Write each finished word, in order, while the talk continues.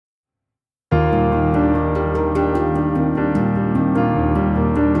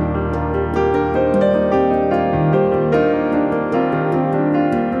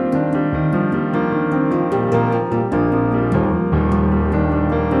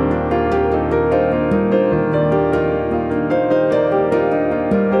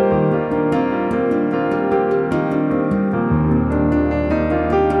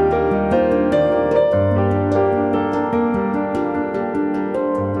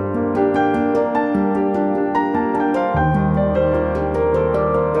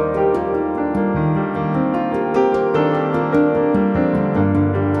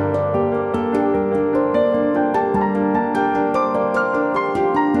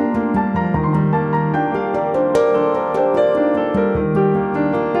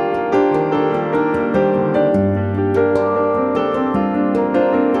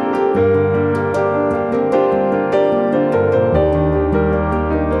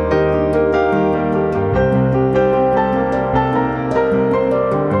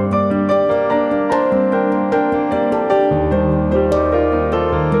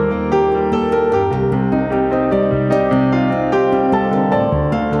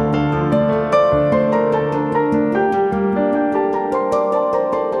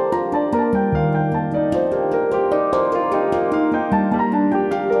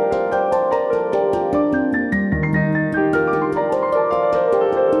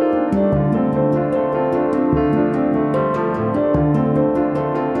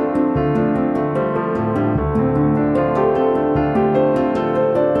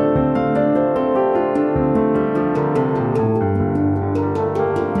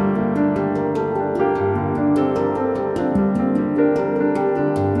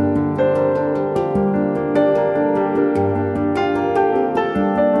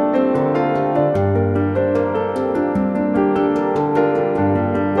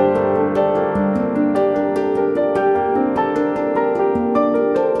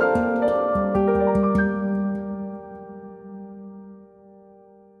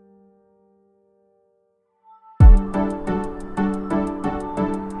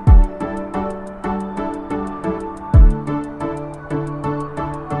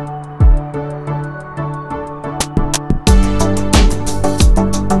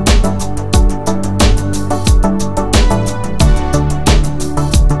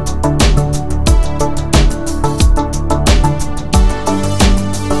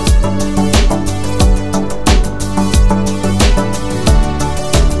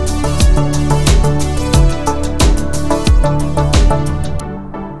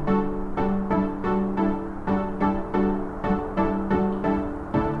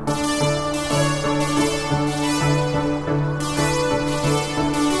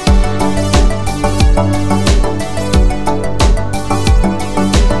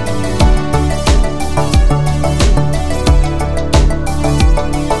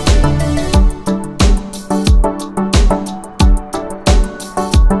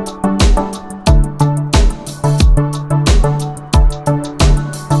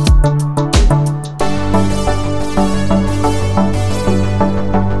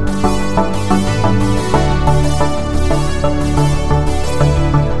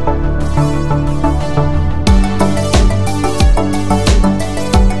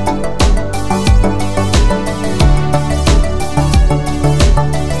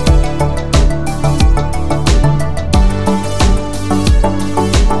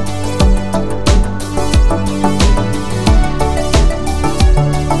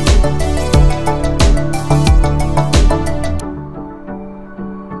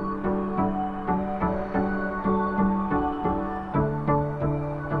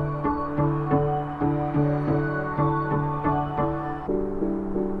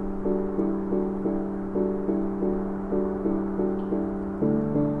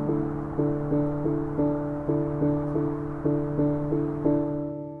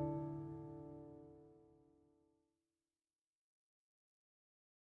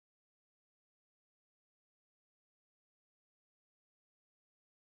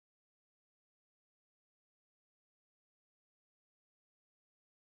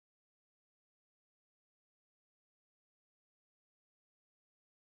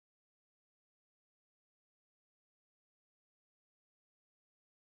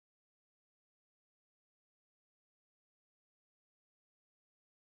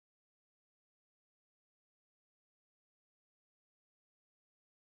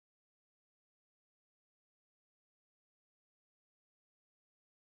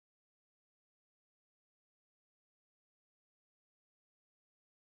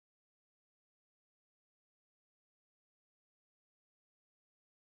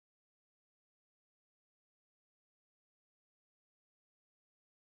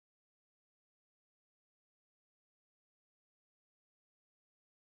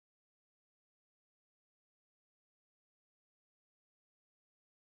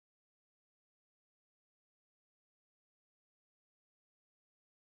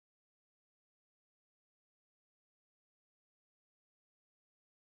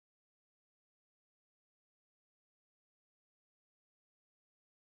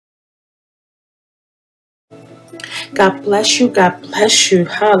God bless you. God bless you.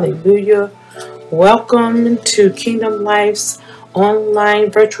 Hallelujah. Welcome to Kingdom Life's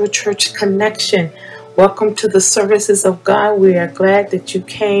online virtual church connection. Welcome to the services of God. We are glad that you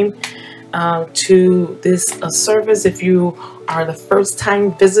came to this service. If you are the first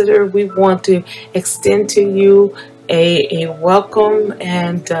time visitor, we want to extend to you a welcome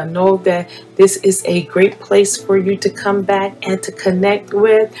and know that this is a great place for you to come back and to connect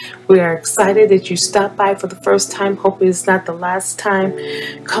with. We are excited that you stopped by for the first time. Hopefully it's not the last time.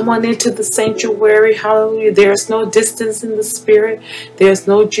 Come on into the sanctuary. Hallelujah. There's no distance in the spirit. There's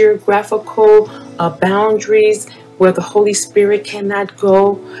no geographical boundaries where the Holy Spirit cannot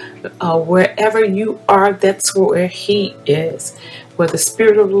go. Wherever you are, that's where He is. Where the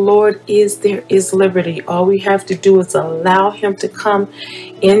Spirit of the Lord is, there is liberty. All we have to do is allow Him to come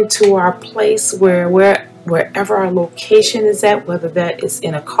into our place wherever our location is at, whether that is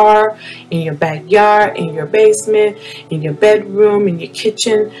in a car, in your backyard, in your basement, in your bedroom, in your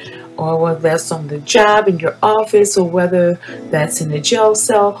kitchen, or whether that's on the job, in your office, or whether that's in a jail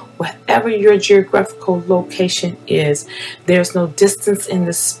cell, wherever your geographical location is, there's no distance in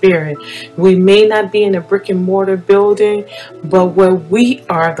the spirit. We may not be in a brick and mortar building, but where we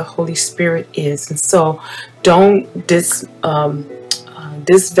are, the Holy Spirit is. And so don't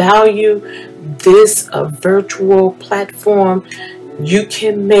disvalue this virtual platform. You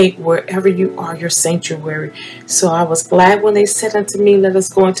can make wherever you are your sanctuary. So I was glad when they said unto me, let us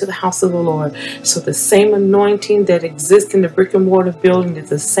go into the house of the Lord. So the same anointing that exists in the brick and mortar building is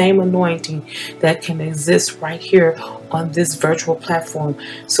the same anointing that can exist right here on this virtual platform.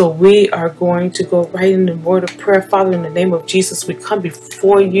 So we are going to go right in the word of prayer. Father, in the name of Jesus, we come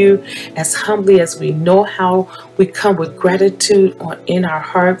before you as humbly as we know how. We come with gratitude in our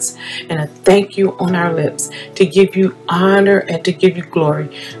hearts and a thank you on our lips to give you honor and to give you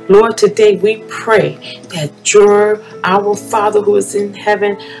glory. Lord, today we pray that our Father who is in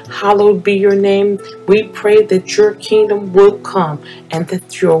heaven, hallowed be your name. We pray that your kingdom will come and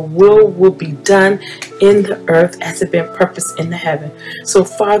that your will be done in the earth as it been purposed in the heaven. So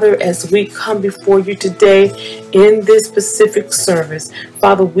Father, as we come before you today in this specific service,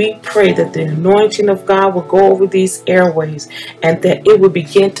 Father, we pray that the anointing of God will go over these airways and that it will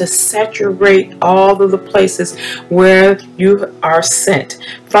begin to saturate all of the places where you are sent.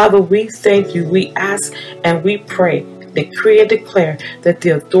 Father, we thank you. We ask and we pray, decree and declare that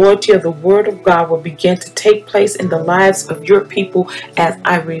the authority of the word of God will begin to take place in the lives of your people as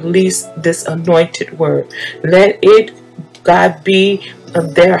I release this anointed word. Let it, God, be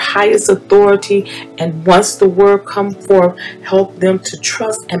of their highest authority, and once the word come forth, help them to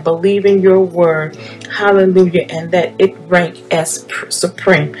trust and believe in your word. Hallelujah. And that it rank as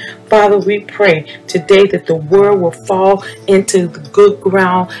supreme. Father, we pray today that the word will fall into the good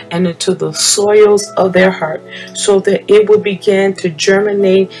ground and into the soils of their heart, so that it will begin to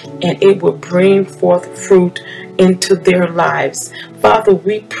germinate and it will bring forth fruit into their lives. Father,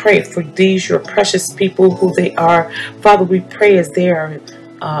 we pray for these, your precious people, who they are. Father, we pray as they are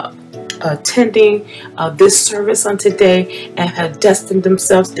attending this service on today and have destined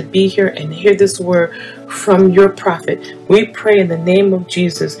themselves to be here and hear this word from your prophet. We pray in the name of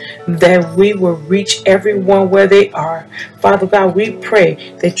Jesus that we will reach everyone where they are. Father God, we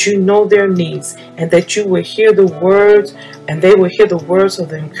pray that you know their needs and that you will hear the words, and they will hear the words of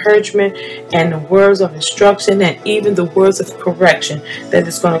the encouragement and the words of instruction and even the words of correction that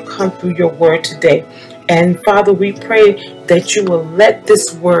is going to come through your word today. And Father, we pray that you will let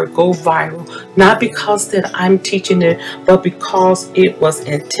this word go viral, not because that I'm teaching it, but because it was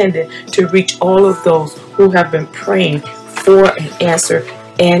intended to reach all of those who have been praying for an answer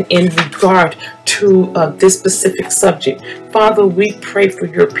and in regard to this specific subject. Father, we pray for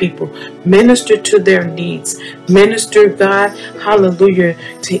your people. Minister to their needs. Minister, God, hallelujah,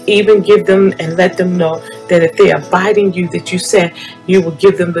 to even give them and let them know that if they abide in you, that you said you will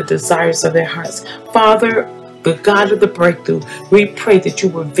give them the desires of their hearts. Father, the God of the breakthrough, we pray that you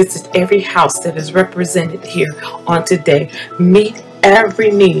will visit every house that is represented here on today. Meet every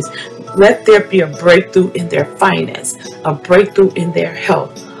need. Let there be a breakthrough in their finance, a breakthrough in their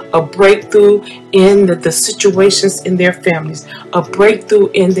health, a breakthrough in the situations in their families, a breakthrough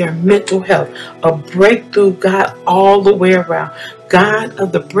in their mental health, a breakthrough, God, all the way around. God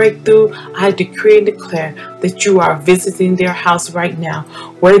of the breakthrough, I decree and declare that you are visiting their house right now.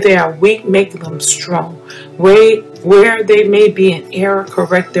 Where they are weak, make them strong. Where they may be in error,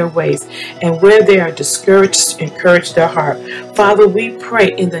 correct their ways. And where they are discouraged, encourage their heart. Father, we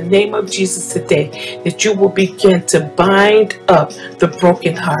pray in the name of Jesus today that you will begin to bind up the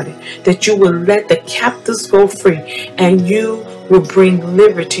brokenhearted, that you will let the captives go free, and you will bring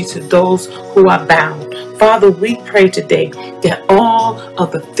liberty to those who are bound. Father, we pray today that all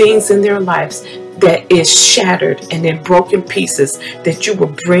of the things in their lives that is shattered and in broken pieces, that you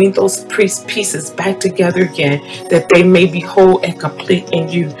will bring those pieces back together again, that they may be whole and complete in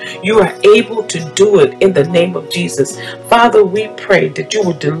you. You are able to do it in the name of Jesus. Father, we pray that you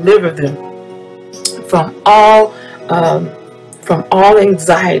will deliver them from all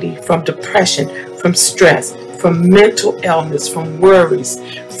anxiety, from depression, from stress, from mental illness, from worries,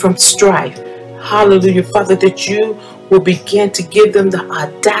 from strife. Hallelujah, Father, that you will begin to give them the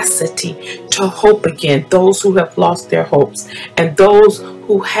audacity to hope again, those who have lost their hopes. And those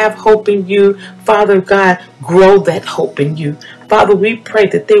who have hope in you, Father God, grow that hope in you. Father, we pray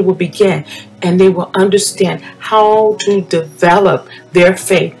that they will begin and they will understand how to develop their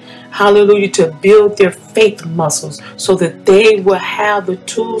faith. Hallelujah, to build their faith muscles so that they will have the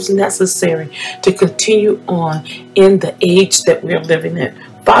tools necessary to continue on in the age that we're living in.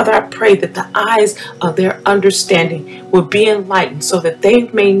 Father, I pray that the eyes of their understanding will be enlightened so that they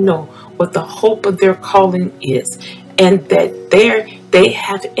may know what the hope of their calling is, and that they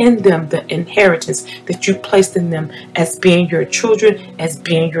have in them the inheritance that you placed in them as being your children, as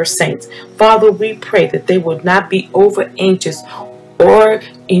being your saints. Father, we pray that they will not be over anxious, or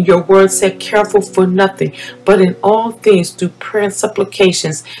in your word said, careful for nothing, but in all things through prayer and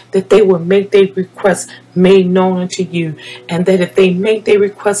supplications, that they will make their requests made known unto you. And that if they make their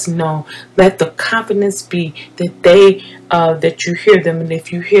requests known, let the confidence be that that you hear them, and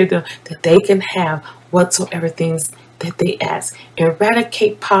if you hear them, that they can have whatsoever things that they ask.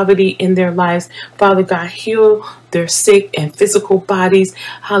 Eradicate poverty in their lives. Father God, heal their sick and physical bodies.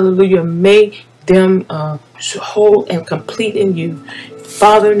 Hallelujah. Make them whole and complete in you.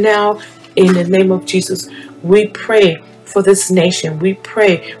 Father, now in the name of Jesus, we pray for this nation. We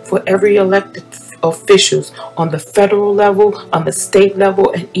pray for every elected officials on the federal level, on the state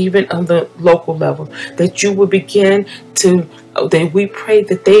level, and even on the local level, that you will begin to, that we pray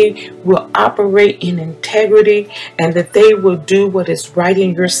that they will operate in integrity and that they will do what is right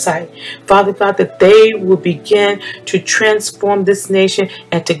in your sight. Father God, that they will begin to transform this nation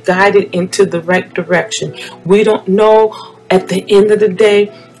and to guide it into the right direction. We don't know at the end of the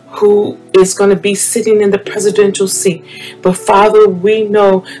day who is going to be sitting in the presidential seat. But Father, we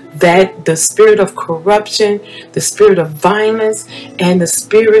know that the spirit of corruption, the spirit of violence, and the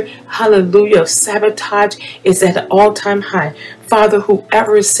spirit, hallelujah, of sabotage is at an all-time high. Father,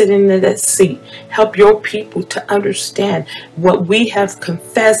 whoever is sitting in that seat, help your people to understand what we have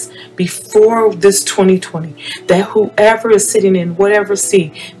confessed before this 2020, that whoever is sitting in whatever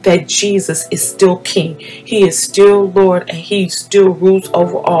seat, that Jesus is still King. He is still Lord, and He still rules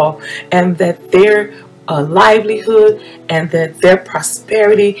over all, and that their livelihood and that their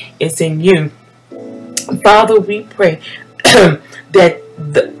prosperity is in you. Father, we pray that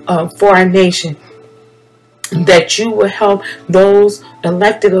for our nation, that you will help those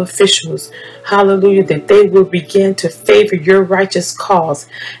elected officials, hallelujah, that they will begin to favor your righteous cause.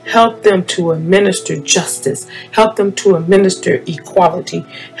 Help them to administer justice. Help them to administer equality.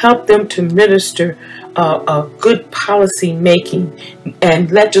 Help them to minister good policy making and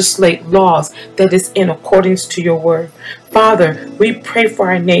legislate laws that is in accordance to your word. Father, we pray for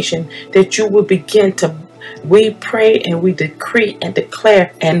our nation that you will begin to, we pray and we decree and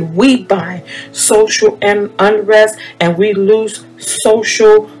declare and we bind social unrest and we lose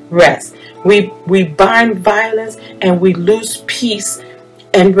social rest. We bind violence and we lose peace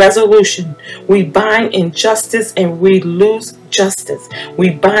and resolution. We bind injustice and we lose justice. We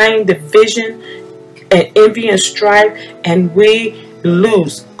bind division and envy and strife and we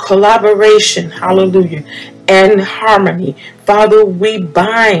lose collaboration, hallelujah, and harmony. Father, we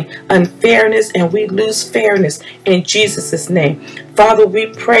bind unfairness and we lose fairness in Jesus' name. Father, we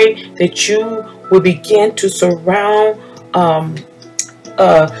pray that you will begin to surround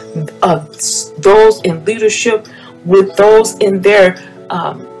those in leadership with those in their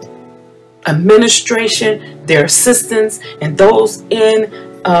administration, their assistants, and those in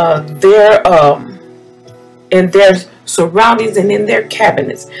their surroundings and in their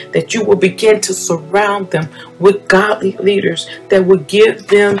cabinets, that you will begin to surround them with godly leaders that will give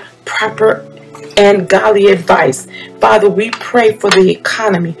them proper and godly advice. Father, we pray for the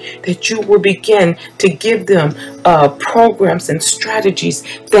economy, that you will begin to give them programs and strategies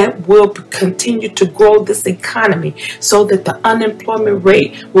that will continue to grow this economy so that the unemployment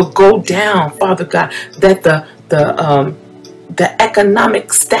rate will go down, Father God, that the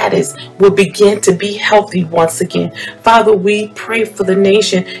economic status will begin to be healthy once again. Father, we pray for the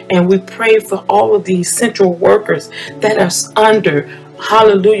nation and we pray for all of the essential workers that are under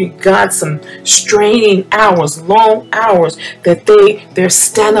hallelujah, God, some straining hours, long hours, that their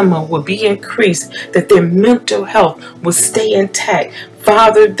stamina will be increased, that their mental health will stay intact.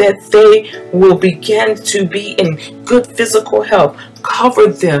 Father, that they will begin to be in good physical health. Cover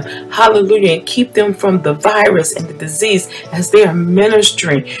them, hallelujah, and keep them from the virus and the disease as they are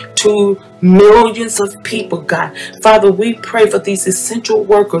ministering to millions of people, God. Father, we pray for these essential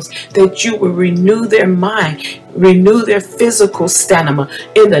workers that you will renew their mind, renew their physical stamina.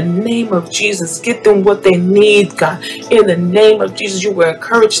 In the name of Jesus, get them what they need, God. In the name of Jesus, you will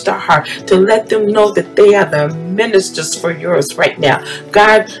encourage their heart to let them know that they are the ministers for yours right now.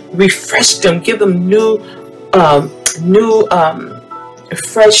 God, refresh them, give them a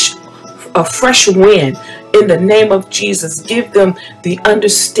fresh wind. In the name of Jesus, give them the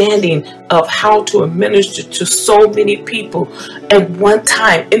understanding of how to administer to so many people at one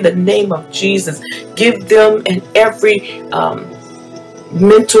time. In the name of Jesus, give them in every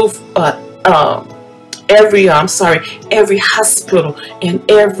mental every hospital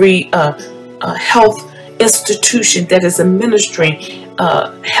and every health institution that is administering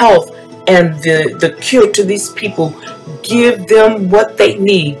health and the cure to these people. Give them what they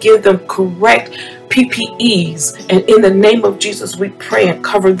need. Give them correct PPEs. And in the name of Jesus, we pray and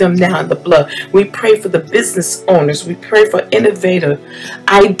cover them now in the blood. We pray for the business owners. We pray for innovative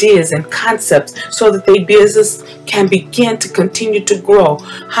ideas and concepts so that their business can begin to continue to grow.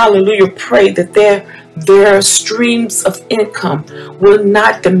 Hallelujah. Pray that their streams of income will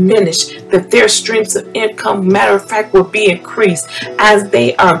not diminish, that their streams of income, matter of fact, will be increased as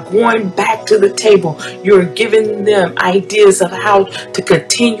they are going back to the table. You're giving them ideas of how to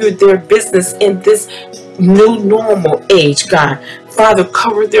continue their business in this new normal age, God. Father,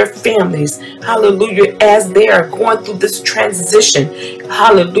 cover their families, hallelujah, as they are going through this transition.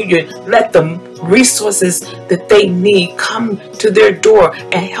 Hallelujah. Let the resources that they need come to their door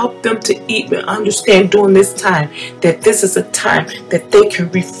and help them to eat and understand during this time that this is a time that they can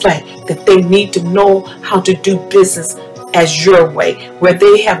reflect, that they need to know how to do business as your way. Where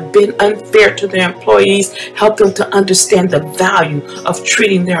they have been unfair to their employees, help them to understand the value of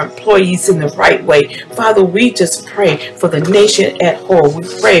treating their employees in the right way. Father, we just pray for the nation at whole. We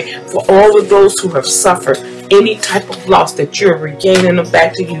pray for all of those who have suffered any type of loss, that you're regaining them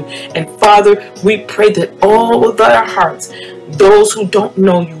back to you. And Father, we pray that all of their hearts, those who don't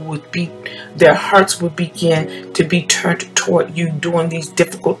know you, their hearts would begin to be turned toward you during these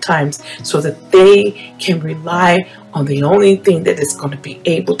difficult times, so that they can rely on the only thing that is going to be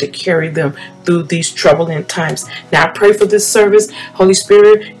able to carry them through these troubling times. Now I pray for this service. Holy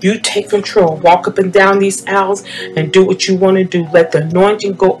Spirit, you take control. Walk up and down these aisles and do what you want to do. Let the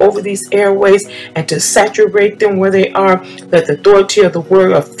anointing go over these airways and to saturate them where they are. Let the authority of the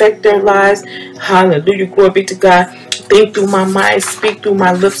word affect their lives. Hallelujah. Glory be to God. Think through my mind, speak through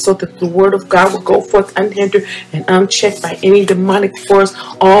my lips, so that the word of God will go forth unhindered and unchecked by any demonic force.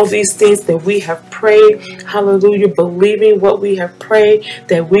 All these things that we have prayed, hallelujah, believing what we have prayed,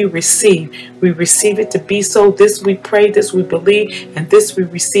 that we receive. We receive it to be so. This we pray, this we believe, and this we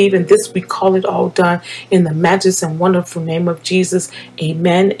receive, and this we call it all done in the matchless and wonderful name of Jesus.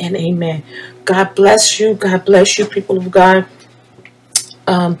 Amen and amen. God bless you. God bless you, people of God.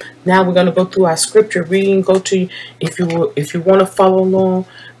 Now we're going to go through our scripture reading. Go to, if you want to follow along,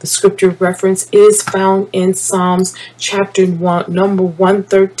 the scripture reference is found in Psalms chapter 1, number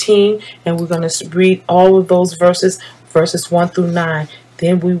 113, and we're going to read all of those verses 1 through 9.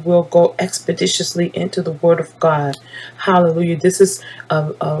 Then we will go expeditiously into the Word of God. Hallelujah! This is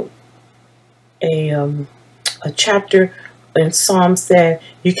a chapter in Psalms that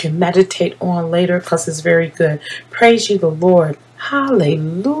you can meditate on later, because it's very good. Praise ye the Lord.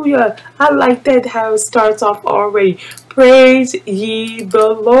 Hallelujah. I like that, how it starts off already. Praise ye the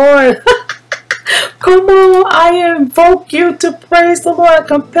Lord. Come on, I invoke you to praise the Lord. I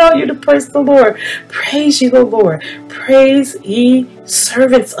compel you to praise the Lord. Praise ye the Lord. Praise ye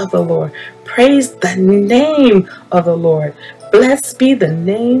servants of the Lord. Praise the name of the Lord. Blessed be the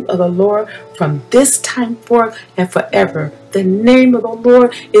name of the Lord from this time forth and forever. The name of the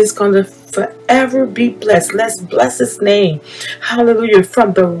Lord is going to forever be blessed. Let's bless his name. Hallelujah.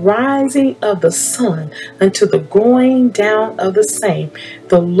 From the rising of the sun until the going down of the same,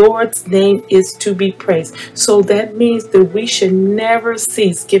 the Lord's name is to be praised. So that means that we should never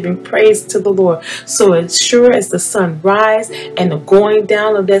cease giving praise to the Lord. So as sure as the sun rises and the going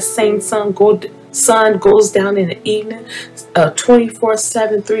down of that same sun goes down in the evening,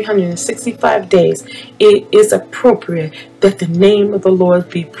 24/7, 365 days, it is appropriate that the name of the Lord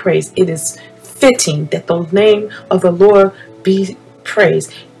be praised. It is fitting that the name of the Lord be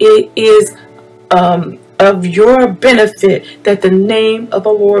praised. It is of your benefit, that the name of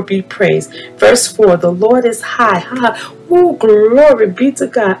the Lord be praised. Verse 4, the Lord is high. Oh, glory be to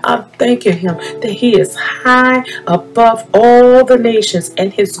God. I'm thanking him that he is high above all the nations,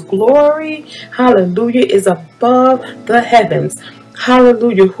 and his glory, hallelujah, is above the heavens.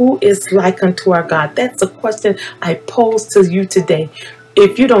 Hallelujah. Who is like unto our God? That's a question I pose to you today.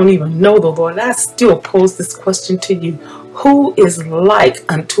 If you don't even know the Lord, I still pose this question to you. Who is like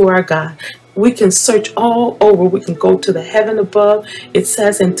unto our God? We can search all over. We can go to the heaven above. It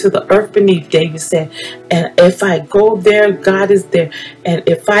says, and to the earth beneath, David said. And if I go there, God is there. And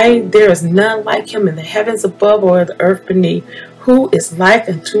if there is none like him in the heavens above or the earth beneath. Who is like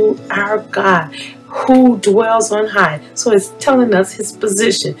unto our God, who dwells on high? So it's telling us his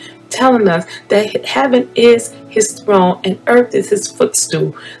position, telling us that heaven is his throne and earth is his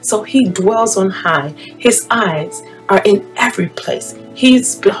footstool. So he dwells on high. His eyes are in every place.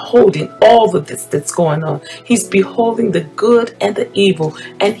 He's beholding all of this that's going on. He's beholding the good and the evil,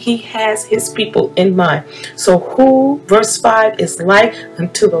 and he has his people in mind. So who, verse 5, is like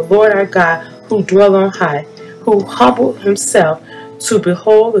unto the Lord our God, who dwell on high, who humbled himself to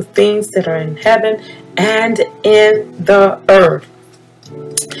behold the things that are in heaven and in the earth.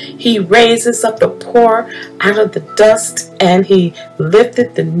 He raises up the poor out of the dust, and he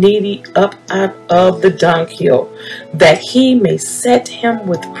lifted the needy up out of the dunghill, that he may set him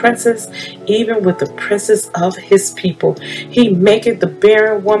with princes, even with the princes of his people. He maketh the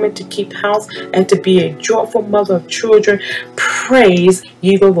barren woman to keep house, and to be a joyful mother of children. Praise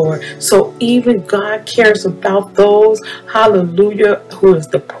ye the Lord. So even God cares about those, hallelujah, who is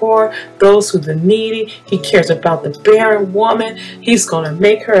the poor, those who are the needy. He cares about the barren woman. He's going to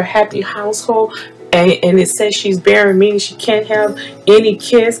make her a happy household. And it says she's barren, meaning she can't have any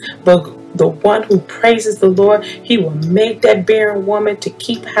kids. But the one who praises the Lord, he will make that barren woman to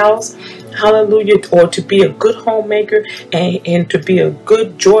keep house. Hallelujah. Or to be a good homemaker, and to be a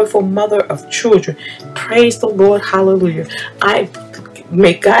good, joyful mother of children. Praise the Lord. Hallelujah.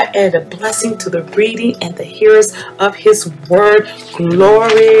 May God add a blessing to the reading and the hearers of his word.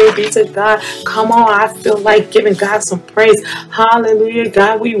 Glory be to God. Come on, I feel like giving God some praise. Hallelujah.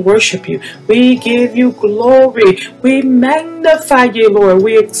 God, we worship you. We give you glory. We magnify you, Lord.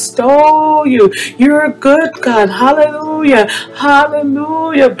 We extol you. You're a good God. Hallelujah.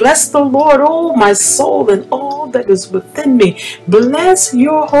 Hallelujah. Bless the Lord, oh my soul, and all that is within me. Bless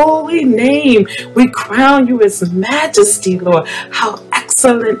your holy name. We crown you as majesty, Lord. How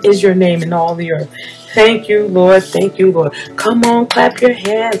excellent is your name in all the earth. Thank you, Lord. Thank you, Lord. Come on, clap your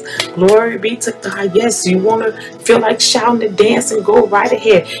hands. Glory be to God. Yes, you want to feel like shouting and dancing, go right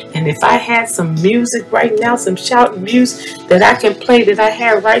ahead. And if I had some music right now, some shouting music that I can play, that I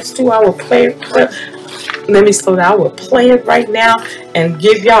have rights to, I will play it. Let me slow down. I will play it right now and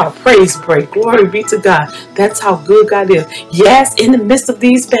give y'all a praise break. Glory be to God. That's how good God is. Yes, in the midst of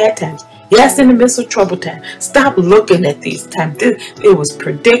these bad times. Yes, in the midst of trouble time. Stop looking at these times. It was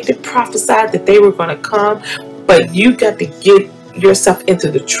predicted, prophesied that they were going to come. But you got to get yourself into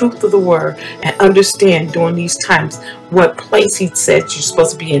the truth of the word and understand during these times what place he said you're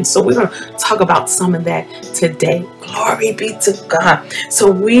supposed to be in. So we're going to talk about some of that today. Glory be to God. So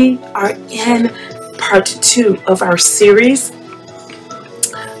we are in part 2 of our series,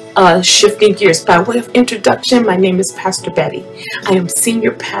 Shifting Gears. By way of introduction, my name is Pastor Betty. I am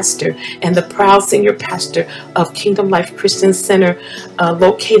senior pastor and the proud senior pastor of Kingdom Life Christian Center,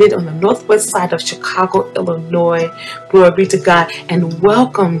 located on the northwest side of Chicago, Illinois. Glory be to God, and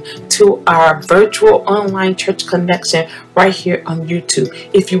welcome to our virtual online church connection right here on YouTube.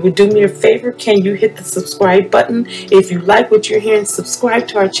 If you would do me a favor, can you hit the subscribe button? If you like what you're hearing, subscribe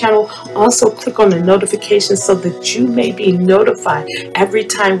to our channel. Also click on the notification so that you may be notified every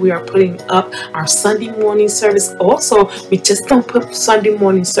time we are putting up our Sunday morning service. Also, we just don't put Sunday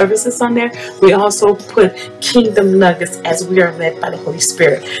morning services on there. We also put Kingdom Nuggets as we are led by the Holy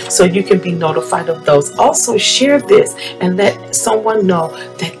Spirit. So you can be notified of those. Also, share this and let someone know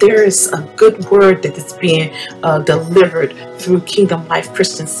that there is a good word that is being delivered through Kingdom Life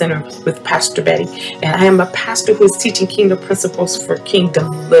Christian Center with Pastor Betty. And I am a pastor who is teaching kingdom principles for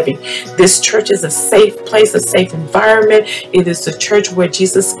kingdom living. This church is a safe place, a safe environment. It is the church where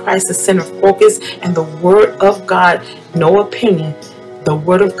Jesus Christ is center focus, and the word of God, no opinion, The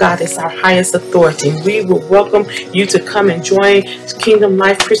Word of God is our highest authority. We will welcome you to come and join Kingdom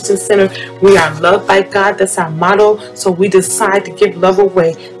Life Christian Center. We are loved by God. That's our motto. So we decide to give love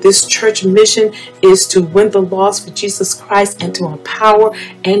away. This church mission is to win the lost for Jesus Christ and to empower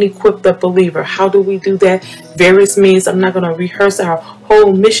and equip the believer. How do we do that? Various means. I'm not going to rehearse our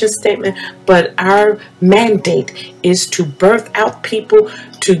whole mission statement, but our mandate is to birth out people,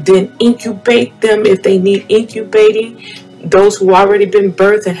 to then incubate them if they need incubating. Those who already been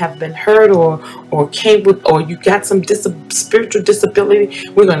birthed and have been hurt or came with, or you got some spiritual disability,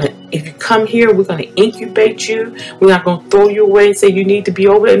 we're going to, if you come here, we're going to incubate you. We're not going to throw you away and say you need to be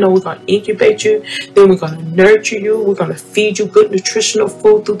over there. No, we're going to incubate you. Then we're going to nurture you. We're going to feed you good nutritional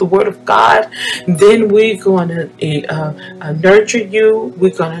food through the Word of God. Then we're going to nurture you.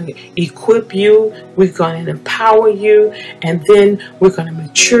 We're going to equip you. We're going to empower you. And then we're going to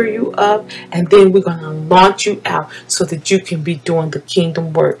mature you up. And then we're going to launch you out so that you can be doing the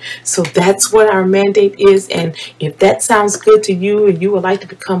kingdom work. So that's what our mandate is. And if that sounds good to you and you would like to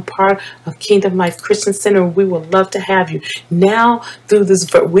become part of Kingdom Life Christian Center, we would love to have you. Now, through this,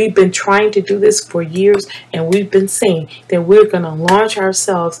 we've been trying to do this for years, and we've been saying that we're going to launch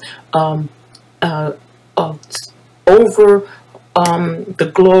ourselves over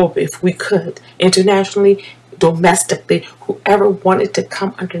the globe if we could, internationally, domestically. Whoever wanted to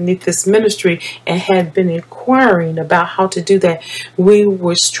come underneath this ministry and had been inquiring about how to do that, we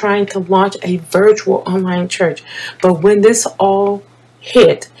were trying to launch a virtual online church. But when this all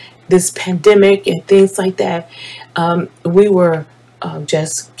hit, this pandemic and things like that, we were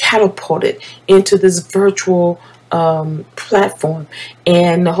just catapulted into this virtual platform,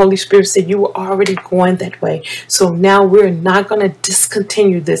 and the Holy Spirit said you were already going that way. So now we're not going to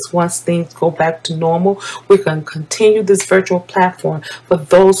discontinue this once things go back to normal. We're going to continue this virtual platform for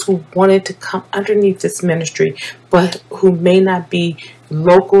those who wanted to come underneath this ministry but who may not be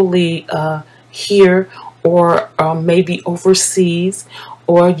locally here, or maybe overseas,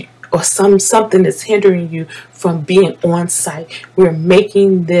 or something that's hindering you from being on site. We're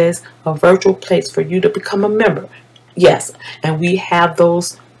making this a virtual place for you to become a member. Yes, and we have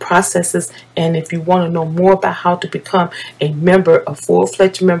those processes. And if you want to know more about how to become a member, a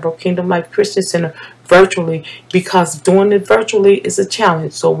full-fledged member of Kingdom Life Christian Center virtually, because doing it virtually is a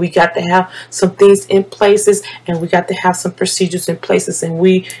challenge. So we got to have some things in places, and we got to have some procedures in places, and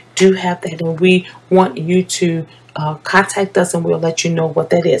we do have that, and we want you to contact us, and we'll let you know what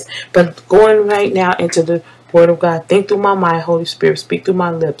that is. But going right now into the Word of God, think through my mind, Holy Spirit, speak through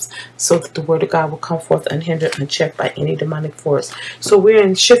my lips, so that the Word of God will come forth unhindered, unchecked by any demonic force. So we're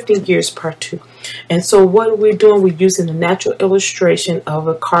in Shifting Gears Part 2. And so what we're doing, we're using a natural illustration of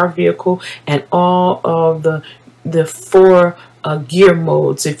a car vehicle and all of the four gear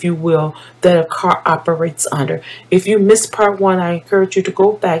modes, if you will, that a car operates under. If you missed Part 1, I encourage you to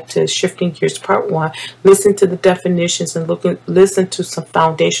go back to Shifting Gears Part 1, listen to the definitions, and listen to some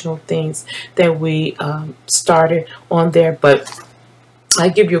foundational things that we started on there. But I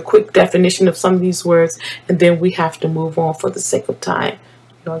give you a quick definition of some of these words, and then we have to move on for the sake of time.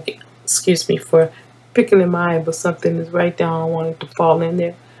 You know, excuse me for picking in my eye, but something is right down. I wanted to fall in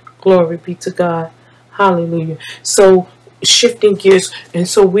there. Glory be to God. Hallelujah. So shifting gears, and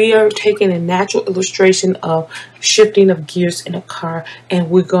so we are taking a natural illustration of shifting of gears in a car, and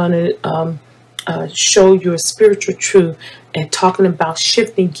we're going to show you a spiritual truth and talking about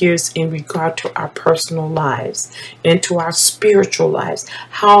shifting gears in regard to our personal lives and to our spiritual lives,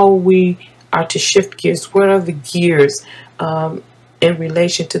 how we are to shift gears. What are the gears in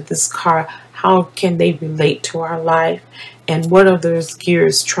relation to this car? How can they relate to our life? And what are those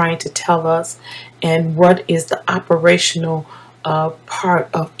gears trying to tell us? And what is the operational part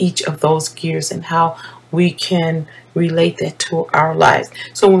of each of those gears, and how we can relate that to our lives?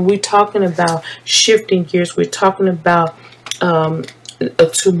 So when we're talking about shifting gears, we're talking about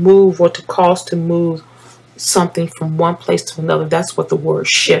to move, or to cause to move something from one place to another. That's what the word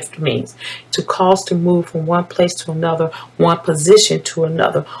shift means. To cause to move from one place to another, one position to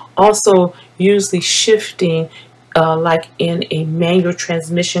another. Also, usually shifting like in a manual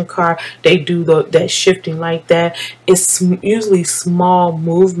transmission car, they do that shifting like that. It's usually small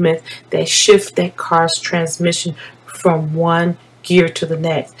movements that shift that car's transmission from one gear to the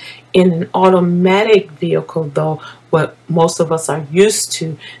next. In an automatic vehicle, though, what most of us are used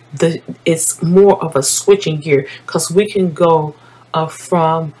to, it's more of a switching gear, because we can go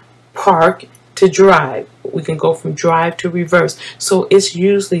from park to drive. We can go from drive to reverse. So it's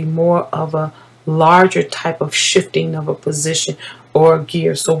usually more of a larger type of shifting of a position or a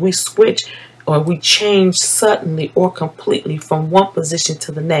gear. So we switch or we change suddenly or completely from one position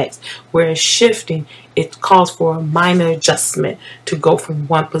to the next. Whereas shifting, it calls for a minor adjustment to go from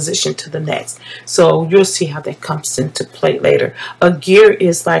one position to the next. So you'll see how that comes into play later. A gear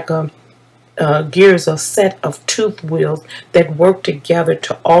is like gears, a set of tooth wheels that work together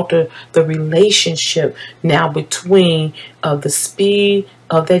to alter the relationship now between the speed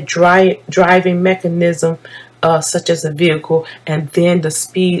of that driving mechanism, such as a vehicle, and then the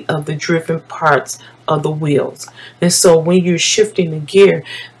speed of the driven parts of the wheels. And so when you're shifting the gear,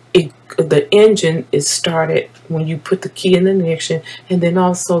 the engine is started when you put the key in the ignition, and then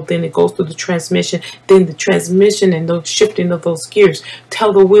it goes through the transmission. Then the transmission and the shifting of those gears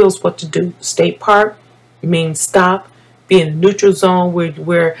tell the wheels what to do. Stay parked means stop. Be in a neutral zone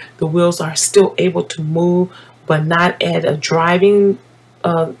where the wheels are still able to move, but not at a driving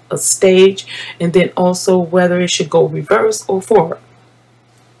a stage. And then also whether it should go reverse or forward.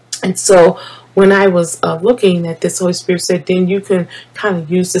 And so when I was looking at this, Holy Spirit said, then you can kind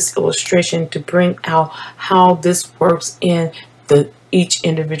of use this illustration to bring out how this works in each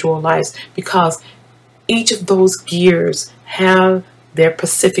individual lives, because each of those gears have their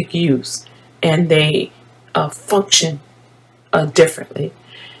specific use and they function differently.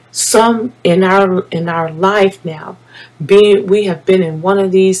 Some in our life now, we have been in one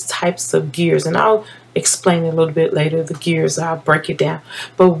of these types of gears, and I'll explain a little bit later the gears. I'll break it down.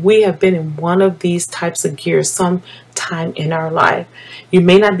 But we have been in one of these types of gears sometime in our life. You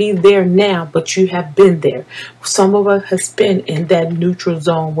may not be there now, but you have been there. Some of us has been in that neutral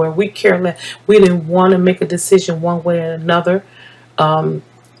zone where we care less. We didn't want to make a decision one way or another.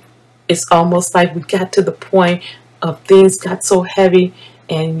 It's almost like we got to the point of things got so heavy,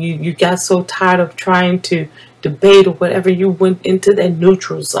 and you got so tired of trying to debate or whatever, you went into that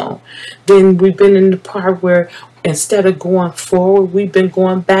neutral zone. Then we've been in the part where instead of going forward, we've been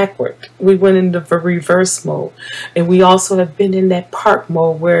going backward. We went into the reverse mode. And we also have been in that park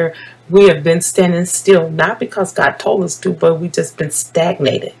mode where we have been standing still, not because God told us to, but we just been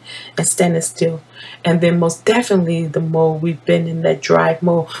stagnated and standing still. And then most definitely the mode we've been in, that drive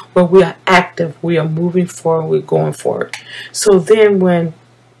mode, where we are active, we are moving forward, we're going forward. So then when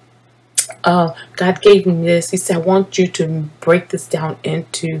God gave me this, he said, I want you to break this down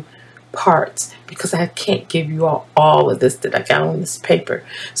into parts, because I can't give you all of this that I got on this paper.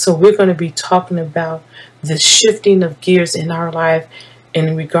 So we're going to be talking about the shifting of gears in our life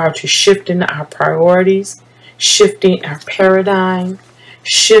in regard to shifting our priorities, shifting our paradigm,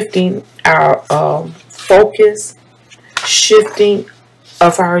 shifting our focus, shifting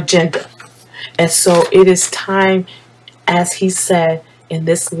of our agenda. And so it is time, as he said, in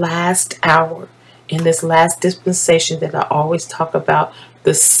this last hour, in this last dispensation that I always talk about,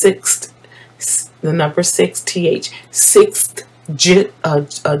 the number 6, TH, sixth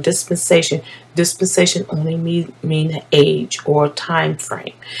dispensation. Dispensation only mean an age or a time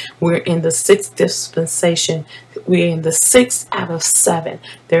frame. We're in the sixth dispensation. We're in the 6 out of 7.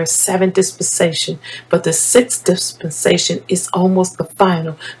 There are 7 dispensations, but the sixth dispensation is almost the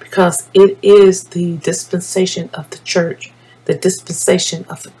final, because it is the dispensation of the church, the dispensation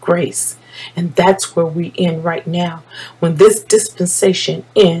of the grace. And that's where we in right now. When this dispensation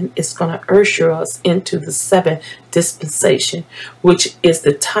ends, it's going to usher us into the 7th dispensation, which is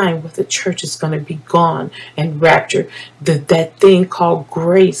the time where the church is going to be gone and raptured. That thing called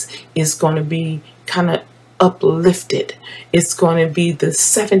grace is going to be kind of uplifted. It's going to be the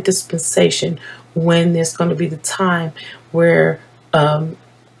 7th dispensation, when there's going to be the time where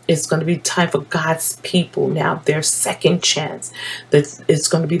it's going to be time for God's people now, their second chance. That it's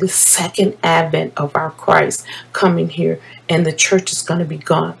going to be the second advent of our Christ coming here, and the church is going to be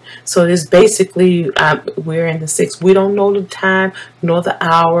gone. So it's basically, we're in the 6th. We don't know the time nor the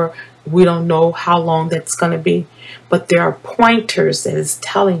hour. We don't know how long that's going to be. But there are pointers that is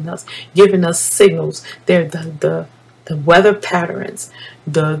telling us, giving us signals. They're the weather patterns,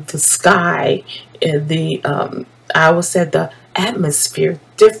 the sky, and I would say the atmosphere,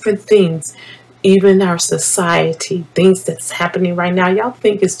 different things, even our society, things that's happening right now. Y'all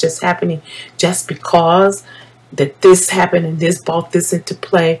think it's just happening just because that this happened and this brought this into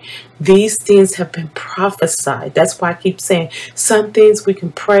play. These things have been prophesied. That's why I keep saying some things we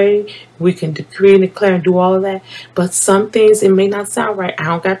can pray, we can decree and declare and do all of that, but some things, it may not sound right. I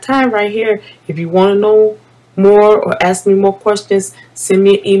don't got time right here. If you want to know more or ask me more questions, send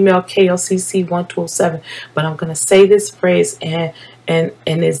me an email, klcc1207. But I'm going to say this phrase, and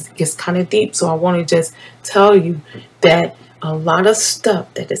it gets kind of deep, so I want to just tell you that a lot of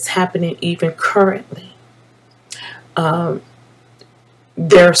stuff that is happening even currently,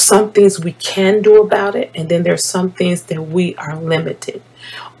 there are some things we can do about it, and then there are some things that we are limited.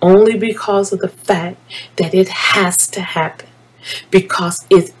 only because of the fact that it has to happen, because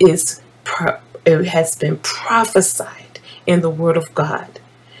it has been prophesied in the Word of God.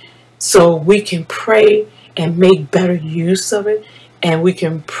 So we can pray and make better use of it, and we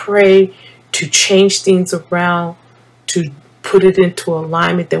can pray to change things around, to put it into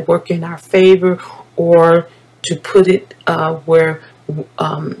alignment that work in our favor, or to put it where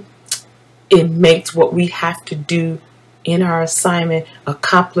it makes what we have to do in our assignment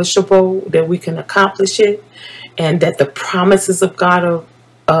accomplishable, that we can accomplish it, and that the promises of God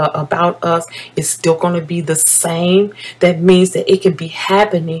about us is still going to be the same. That means that it can be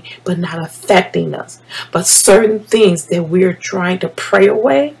happening but not affecting us. But certain things that we're trying to pray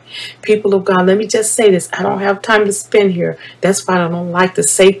away, people of God, let me just say this. I don't have time to spend here. That's why I don't like to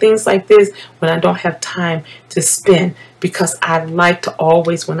say things like this when I don't have time to spend, because I like to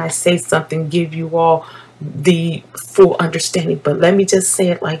always, when I say something, give you all the full understanding. But let me just say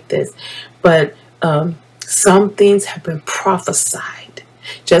it like this. But some things have been prophesied.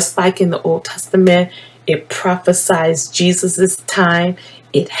 Just like in the Old Testament, it prophesies Jesus's time.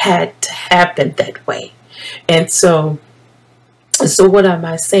 It had to happen that way. And so what am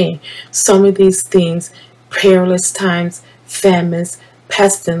I saying? Some of these things, perilous times, famines,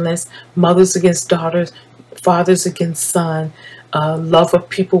 pestilence, mothers against daughters, fathers against sons, love of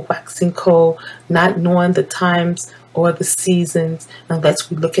people waxing cold, not knowing the times or the seasons, unless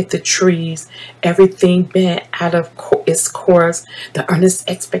we look at the trees, everything being out of its course. The earnest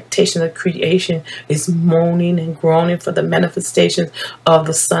expectation of creation is moaning and groaning for the manifestations of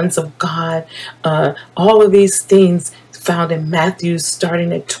the sons of God. All of these things found in Matthew,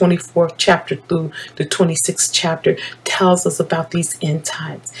 starting at 24th chapter through the 26th chapter, tells us about these end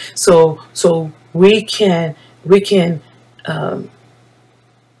times. So we can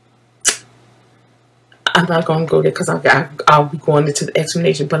I'm not going to go there because I'll be going into the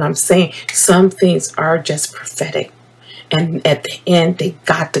explanation, but I'm saying some things are just prophetic. And at the end, they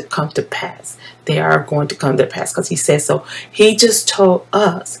got to come to pass. They are going to come to pass because he said so. He just told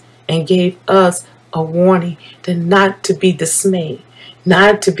us and gave us a warning to not to be dismayed,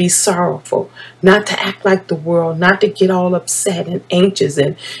 not to be sorrowful, not to act like the world, not to get all upset and anxious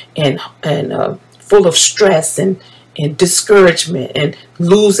and full of stress and discouragement and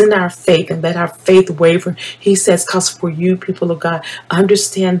losing our faith and let our faith waver. He says, because for you, people of God,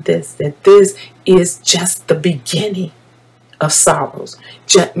 understand this, that this is just the beginning of sorrows,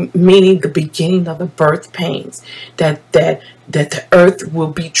 meaning the beginning of the birth pains, that the earth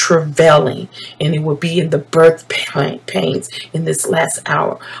will be travailing and it will be in the birth pains in this last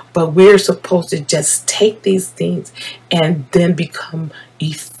hour. But we're supposed to just take these things and then become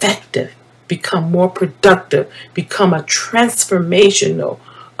effective, become more productive, become a transformational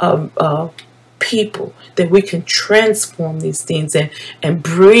people, that we can transform these things and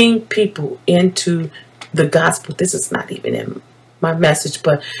bring people into the gospel. This is not even in my message,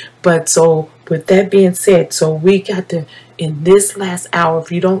 but so with that being said, so we got to, in this last hour,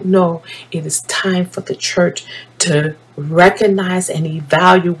 if you don't know, it is time for the church to recognize and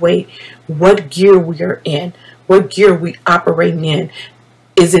evaluate what gear we are in, what gear we operating in.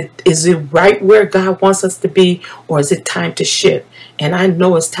 Is it right where God wants us to be, or is it time to shift? And I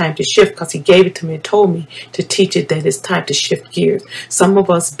know it's time to shift because he gave it to me and told me to teach it, that it's time to shift gears. Some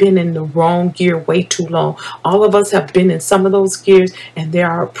of us been in the wrong gear way too long. All of us have been in some of those gears, and they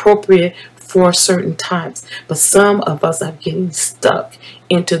are appropriate for certain times. But some of us are getting stuck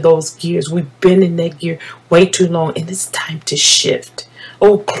into those gears. We've been in that gear way too long, and it's time to shift.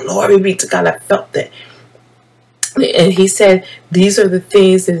 Oh, glory be to God. I felt that. And he said, these are the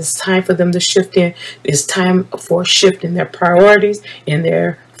things that it's time for them to shift in. It's time for a shift in their priorities, in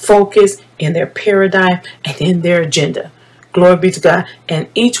their focus, in their paradigm, and in their agenda. Glory be to God. And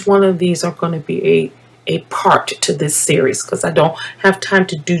each one of these are going to be a part to this series, because I don't have time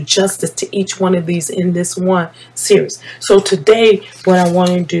to do justice to each one of these in this one series. So today, what I want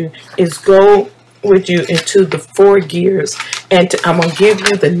to do is go with you into the 4 gears, and I'm going to give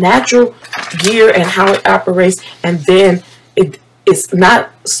you the natural gear and how it operates, and then it's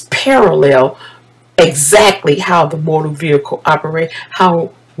not parallel exactly how the motor vehicle operates,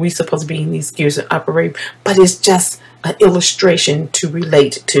 how we supposed to be in these gears and operate, but it's just an illustration to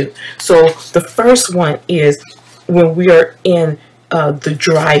relate to. So the first one is when we are in the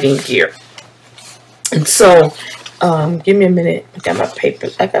driving gear. And so give me a minute. I got my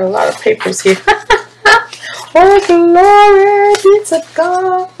papers. I got a lot of papers here. Oh, glory be to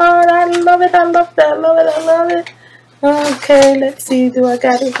God. I love it. I love that. I love it. I love it. Okay, let's see. Do I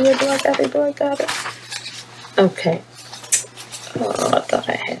got it here? Do I got it? Okay. Oh, I thought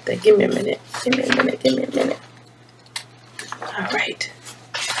I had that. Give me a minute. All right.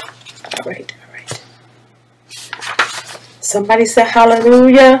 All right, all right. Somebody say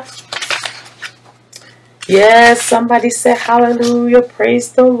hallelujah. Yes, somebody say hallelujah.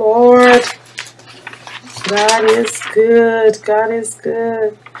 Praise the Lord. God is good. God is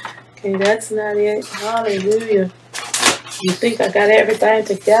good. Okay, that's not it. Hallelujah. You think I got everything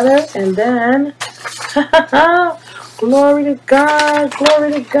together? And then, glory to God.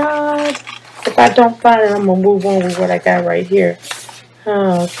 Glory to God. If I don't find it, I'm going to move on with what I got right here.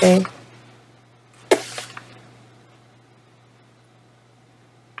 Oh, okay.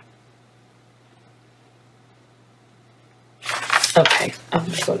 Okay, I'm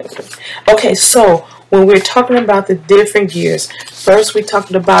gonna go there. Okay, so when we're talking about the different gears, first we're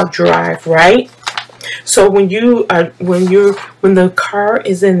talking about drive, right? So when the car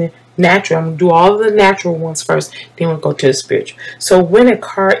is in the natural, I'm gonna do all of the natural ones first, then we'll go to the spiritual. So when a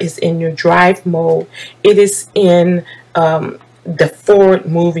car is in your drive mode, it is in the forward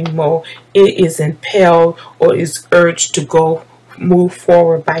moving mode. It is impelled or is urged to move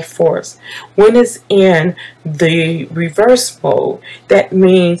forward by force. When it's in the reverse mode, that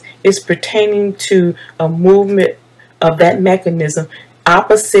means it's pertaining to a movement of that mechanism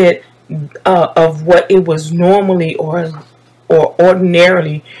opposite of what it was normally or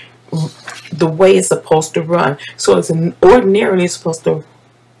ordinarily the way it's supposed to run. So it's ordinarily supposed to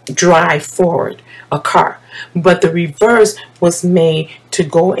drive forward a car, but the reverse was made to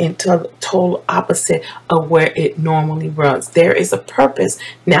go into total opposite of where it normally runs. There is a purpose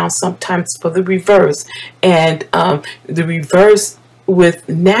now sometimes for the reverse, and the reverse with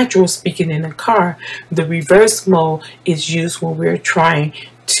natural speaking in a car, the reverse mode is used when we're trying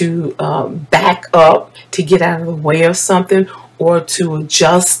to back up to get out of the way of something or to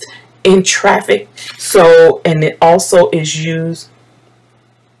adjust in traffic. So, and it also is used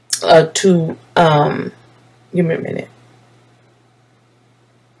to give me a minute.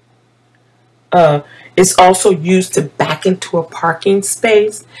 It's also used to back into a parking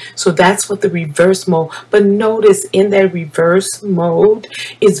space. So that's what the reverse mode. But notice in that reverse mode,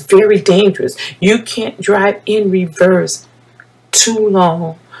 it's very dangerous. You can't drive in reverse too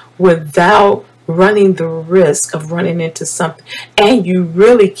long without running the risk of running into something. And you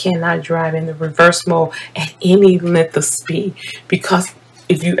really cannot drive in the reverse mode at any length of speed, because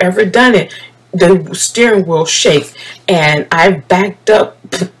if you ever done it, the steering wheel shakes, and I've backed up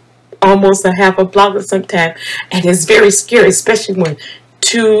almost a half a block or sometime, and it's very scary, especially when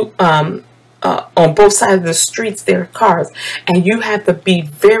two on both sides of the streets there are cars, and you have to be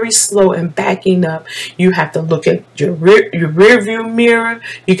very slow in backing up. You have to look at your rear view mirror.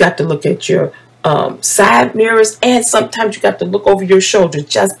 You got to look at your side mirrors, and sometimes you got to look over your shoulder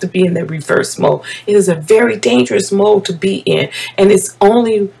just to be in the reverse mode. It is a very dangerous mode to be in, and it's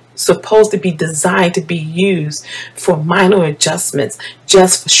only supposed to be designed to be used for minor adjustments,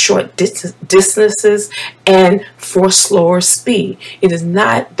 just for short distances and for slower speed. It is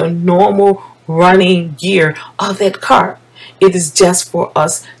not the normal running gear of that car. It is just for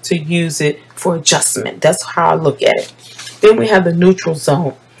us to use it for adjustment. That's how I look at it. Then we have the neutral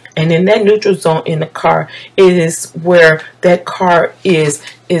zone. And in that neutral zone in the car, it is where that car is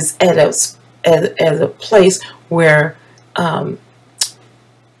at a place where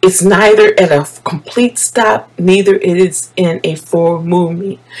it's neither at a complete stop, neither it is in a forward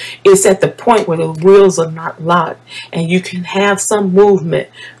movement. It's at the point where the wheels are not locked, and you can have some movement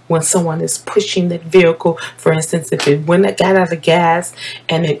when someone is pushing that vehicle. For instance, if it got out of gas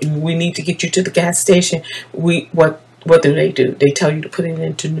and we need to get you to the gas station, what do? They tell you to put it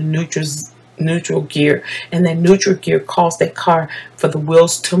into the neutral gear, and that neutral gear calls that car for the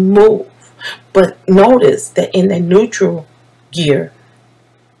wheels to move. But notice that in the neutral gear,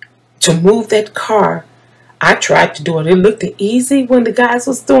 to move that car, I tried to do it. It looked easy when the guys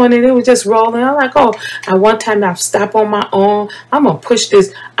was doing it. It was just rolling. I'm like, oh, at one time I stopped on my own. I'm going to push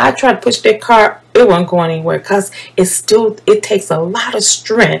this. I tried to push that car. It wasn't going anywhere because it takes a lot of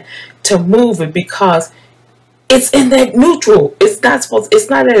strength to move it, because it's in that neutral. It's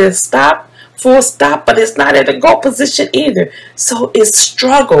not at a full stop, but it's not at a go position either. So it's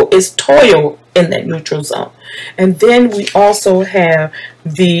struggle, it's toil in that neutral zone. And then we also have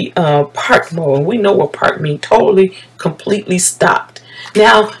the park mode. We know what park means: totally, completely stopped.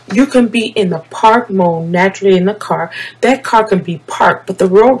 Now, you can be in the park mode naturally in the car. That car can be parked, but the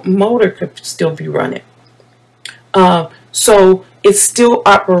motor could still be running. So it's still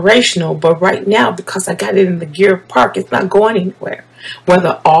operational, but right now, because I got it in the gear park, it's not going anywhere,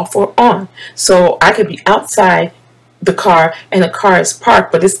 whether off or on. So I could be outside the car and the car is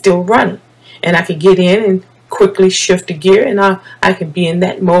parked, but it's still running. And I could get in and quickly shift the gear, and I can be in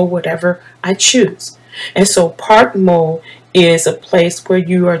that mode, whatever I choose. And so park mode is a place where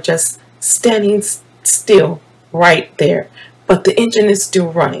you are just standing still right there, but the engine is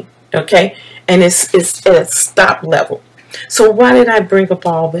still running, okay? And it's at a stop level. So why did I bring up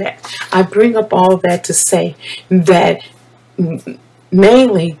all that? I bring up all that to say that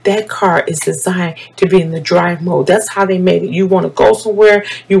mainly that car is designed to be in the drive mode. That's how they made it. You want to go somewhere,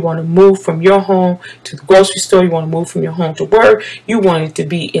 you want to move from your home to the grocery store, you want to move from your home to work, you want it to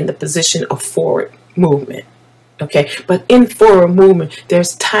be in the position of forward movement. Okay, but in forward movement,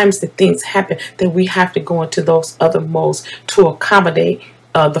 there's times that things happen that we have to go into those other modes to accommodate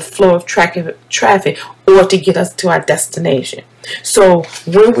the flow of traffic or to get us to our destination. So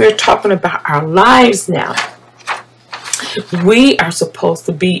when we're talking about our lives now, we are supposed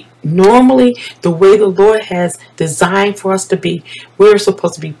to be normally the way the Lord has designed for us to be. We're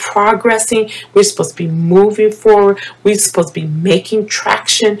supposed to be progressing. We're supposed to be moving forward. We're supposed to be making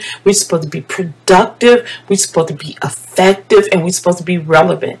traction. We're supposed to be productive. We're supposed to be effective, and we're supposed to be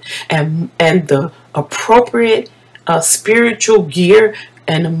relevant. And the appropriate spiritual gear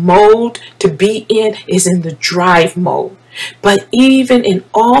and the mode to be in is in the drive mode. But even in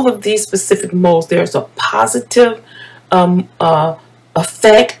all of these specific modes, there's a positive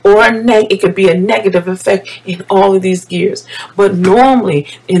effect, or it could be a negative effect in all of these gears. But normally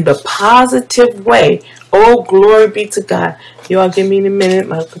in the positive way, oh, glory be to God. Y'all give me a minute.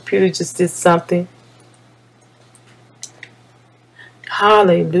 My computer just did something.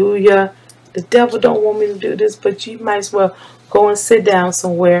 Hallelujah. The devil don't want me to do this, but you might as well go and sit down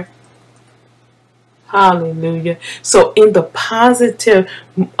somewhere. Hallelujah. So in the positive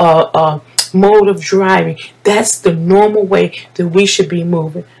mode of driving, that's the normal way that we should be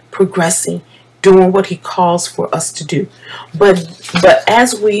moving, progressing, doing what he calls for us to do. But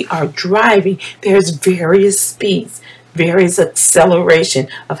as we are driving, there's various speeds, various acceleration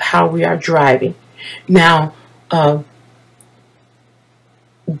of how we are driving. Now,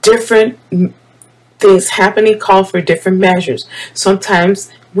 different things happening call for different measures.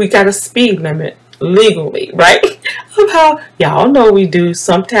 Sometimes we got a speed limit legally, right? How y'all know we do.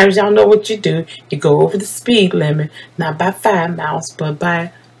 Sometimes y'all know what you do. You go over the speed limit, not by 5 miles, but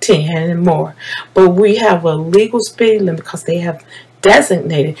by 10 and more. But we have a legal speed limit because they have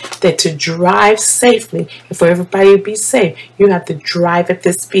designated that to drive safely and for everybody to be safe, you have to drive at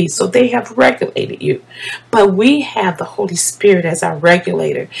this speed. So they have regulated you. But we have the Holy Spirit as our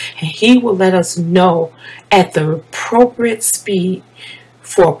regulator, and he will let us know at the appropriate speed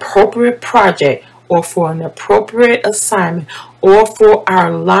for appropriate project, or for an appropriate assignment, or for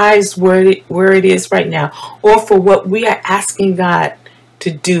our lives where it is right now, or for what we are asking God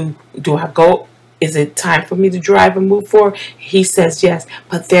to do. Do I go? Is it time for me to drive and move forward? He says yes,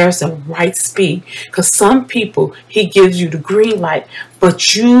 but there's a right speed. Because some people, he gives you the green light,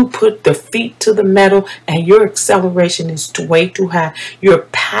 but you put the feet to the metal and your acceleration is way too high. You're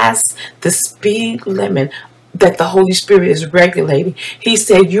past the speed limit that the Holy Spirit is regulating. He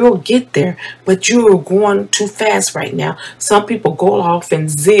said you'll get there, but you're going too fast right now. Some people go off in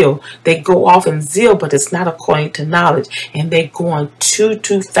zeal. They go off in zeal, but it's not according to knowledge, and they're going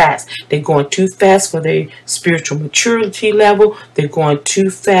too fast. They're going too fast for their spiritual maturity level. They're going too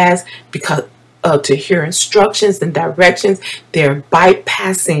fast because to hear instructions and directions. They're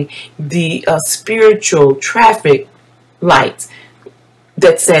bypassing the spiritual traffic lights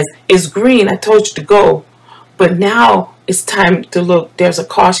that says it's green, I told you to go. But now it's time to look. There's a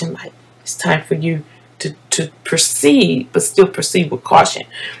caution light. It's time for you to proceed, but still proceed with caution.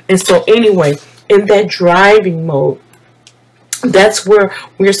 And so anyway, in that driving mode, that's where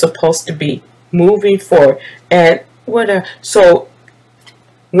we're supposed to be moving forward. And so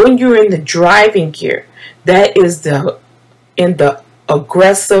when you're in the driving gear, that is in the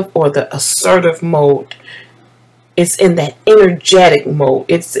aggressive or the assertive mode. It's in that energetic mode.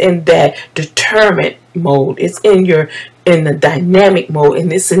 It's in that determined mode. It's in the dynamic mode,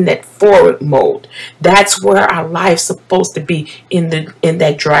 and it's in that forward mode. That's where our life's supposed to be, in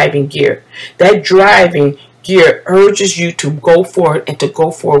that driving gear. That driving gear urges you to go forward and to go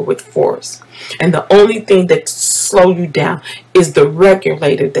forward with force. And the only thing that slows you down is the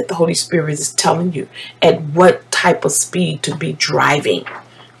regulator that the Holy Spirit is telling you at what type of speed to be driving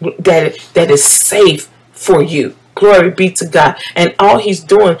that is safe for you. Glory be to God. And all he's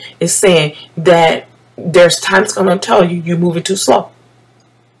doing is saying that there's times going to tell you you're moving too slow.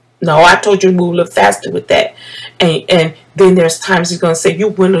 No, I told you to move a little faster with that. And then there's times he's going to say you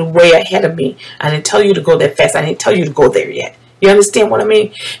went way ahead of me. I didn't tell you to go that fast. I didn't tell you to go there yet. You understand what I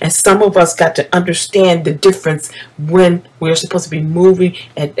mean? And some of us got to understand the difference when we're supposed to be moving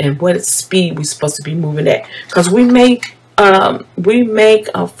and what speed we're supposed to be moving at. Because we may we make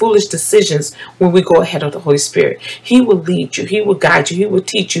foolish decisions when we go ahead of the Holy Spirit. He will lead you. He will guide you. He will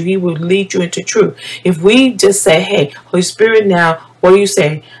teach you. He will lead you into truth. If we just say, hey, Holy Spirit, now, what do you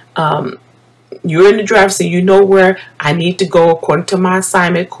say? You're in the driver's seat. You know where I need to go according to my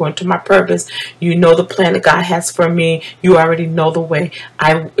assignment, according to my purpose. You know the plan that God has for me. You already know the way.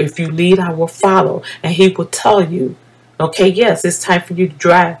 If you lead, I will follow. And He will tell you, okay, yes, it's time for you to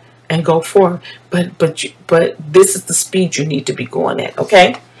drive and go forward. But this is the speed you need to be going at,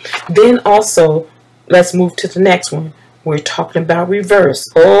 okay? Then also, let's move to the next one. We're talking about reverse.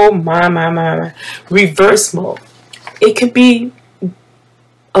 Oh, my. Reverse mode. It could be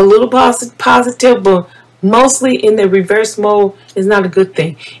a little positive, but mostly in the reverse mode is not a good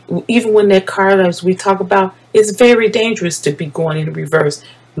thing. Even when that car, as we talk about, it's very dangerous to be going in reverse,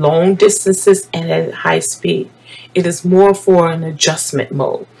 long distances and at high speed. It is more for an adjustment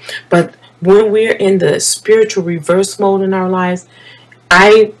mode. But when we're in the spiritual reverse mode in our lives,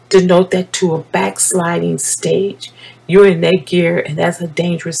 I denote that to a backsliding stage. You're in that gear, and that's a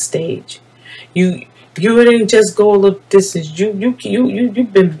dangerous stage. You didn't just go a little distance.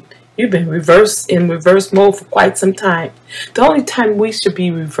 You've been in reverse mode for quite some time. The only time we should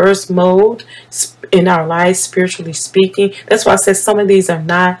be reverse mode in our lives, spiritually speaking, that's why I said some of these are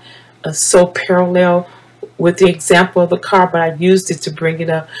not so parallel with the example of the car, but I used it to bring it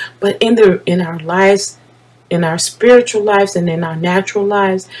up. But in our lives, in our spiritual lives and in our natural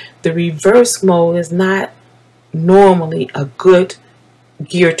lives, the reverse mode is not normally a good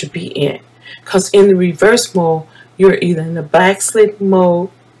gear to be in. Because in the reverse mode, you're either in the backslid mode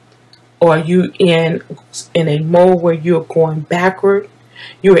or you in a mode where you're going backward.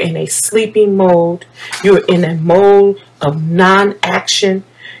 You're in a sleeping mode. You're in a mode of non-action.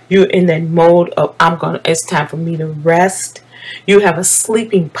 You're in that mode of it's time for me to rest. You have a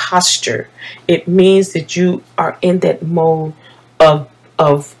sleeping posture. It means that you are in that mode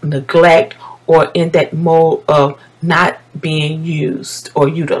of neglect or in that mode of not being used or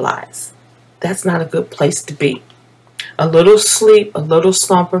utilized. That's not a good place to be. A little sleep, a little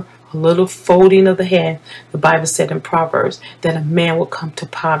slumber, a little folding of the hand. The Bible said in Proverbs that a man will come to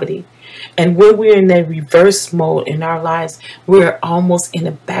poverty. And when we're in that reverse mode in our lives, we're almost in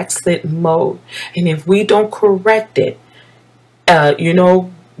a backslid mode. And if we don't correct it,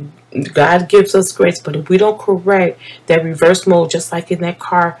 God gives us grace, but if we don't correct that reverse mode, just like in that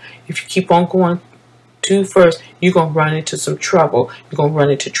car, if you keep on going too first, you're going to run into some trouble. You're going to run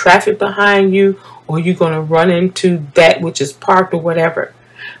into traffic behind you, or you're going to run into that which is parked or whatever.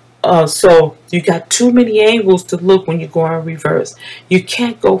 So you got too many angles to look when you're going reverse. You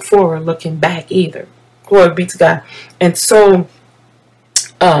can't go forward looking back either. Glory be to God. And so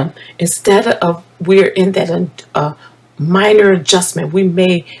instead of we're in that minor adjustment, we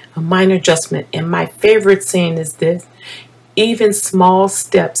made a minor adjustment. And my favorite saying is this: even small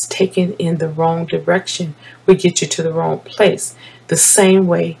steps taken in the wrong direction will get you to the wrong place. The same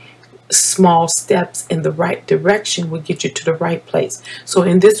way, small steps in the right direction will get you to the right place. So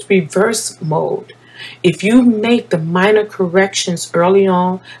in this reverse mode, if you make the minor corrections early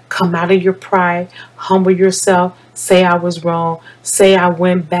on, come out of your pride, humble yourself, say I was wrong, say I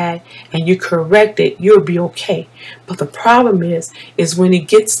went back, and you correct it, you'll be okay. But the problem is when it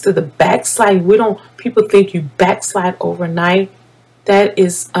gets to the backslide, people think you backslide overnight. That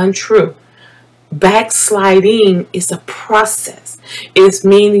is untrue. Backsliding is a process. It's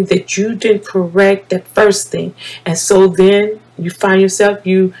meaning that you didn't correct that first thing. And so then you find yourself,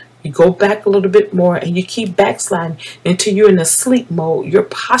 you go back a little bit more and you keep backsliding until you're in a sleep mode. Your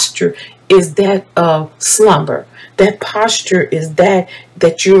posture is that of slumber. That posture is that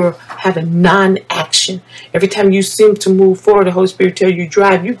you're having non-action. Every time you seem to move forward, the Holy Spirit tells you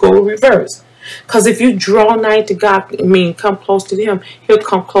drive, you go reverse. Because if you draw nigh to God, come close to Him, He'll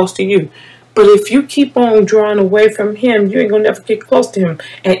come close to you. But if you keep on drawing away from Him, you ain't going to never get close to Him.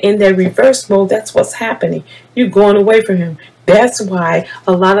 And in that reverse mode, that's what's happening. You're going away from Him. That's why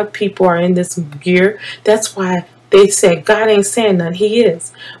a lot of people are in this gear. That's why they say God ain't saying nothing. He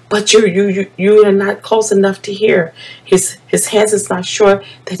is. But you are not close enough to hear. His hands is not short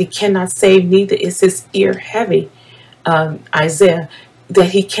that He cannot save, neither is His ear heavy. Isaiah,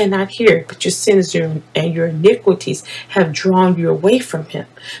 that He cannot hear, but your sins and your iniquities have drawn you away from Him.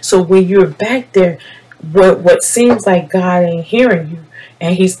 So when you're back there, what seems like God ain't hearing you,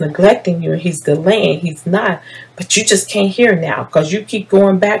 and He's neglecting you, and He's delaying, He's not, but you just can't hear now because you keep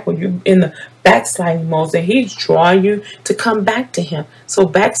going back when you're in the backsliding mode, and He's drawing you to come back to Him. So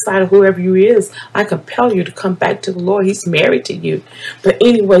backslider, whoever you is, I compel you to come back to the Lord. He's married to you. But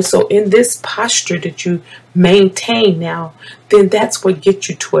anyway, so in this posture that you maintain now, then that's what gets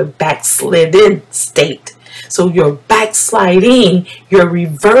you to a backslidden state. So your backsliding, your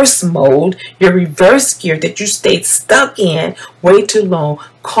reverse mode, your reverse gear that you stayed stuck in way too long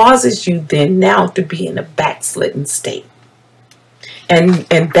causes you then now to be in a backslidden state. And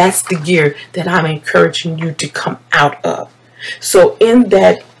that's the gear that I'm encouraging you to come out of. So in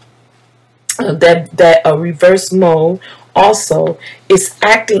that reverse mode also is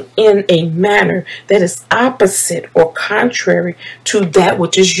acting in a manner that is opposite or contrary to that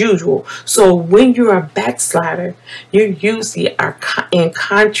which is usual. So when you're a backslider, you usually are in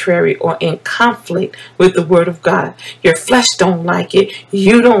contrary or in conflict with the word of God. Your flesh don't like it.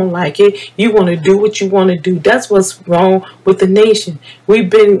 You don't like it. You want to do what you want to do. That's what's wrong with the nation. We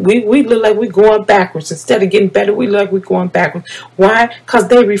look like we're going backwards. Instead of getting better, we look like we're going backwards. Why? Because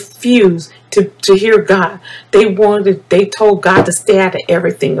they refuse to hear God. They told God to stay out of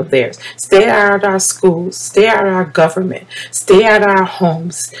everything of theirs. Stay out of our schools. Stay out of our government. Stay out of our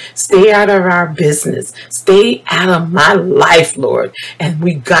homes. Stay out of our business. Stay out of my life, Lord. And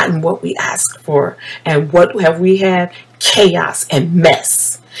we've gotten what we asked for. And what have we had? Chaos and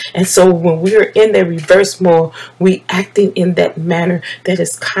mess. And so when we are in the reverse mode, we acting in that manner that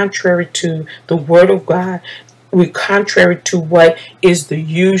is contrary to the word of God. We're contrary to what is the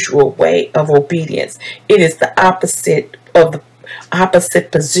usual way of obedience. It is the opposite of the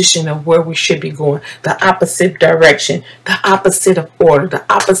opposite position of where we should be going, the opposite direction, the opposite of order, the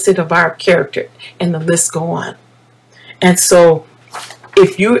opposite of our character, and the list go on. And so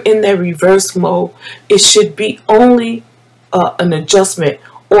if you're in that reverse mode, it should be only an adjustment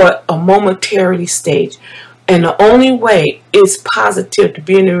or a momentary stage. And the only way it's positive to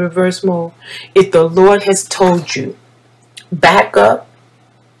be in the reverse mode, if the Lord has told you, back up,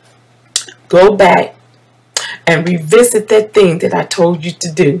 go back, and revisit that thing that I told you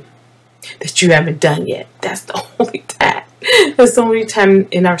to do that you haven't done yet. That's the only time. That's the only time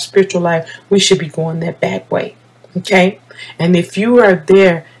in our spiritual life we should be going that back way. Okay? And if you are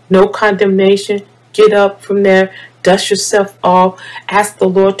there, no condemnation, get up from there, dust yourself off, ask the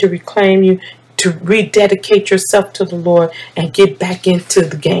Lord to reclaim you, to rededicate yourself to the Lord and get back into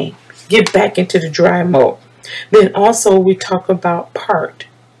the game. Get back into the dry mode. Then also we talk about park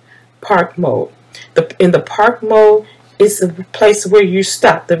mode. In the park mode, it's a place where you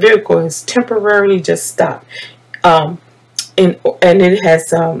stop. The vehicle is temporarily just stopped. And it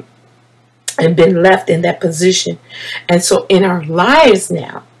has and been left in that position. And so in our lives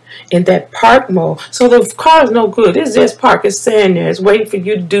now, in that park mode, so the car is no good. It's just parked. It's sitting there. It's waiting for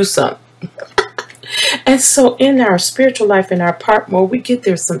you to do something. And so in our spiritual life, in our park mode, we get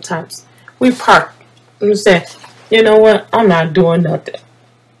there sometimes. We park and say, you know what? I'm not doing nothing.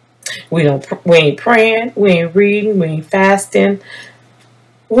 We ain't praying. We ain't reading. We ain't fasting.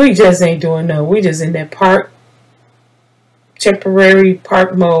 We just ain't doing nothing. We just in that temporary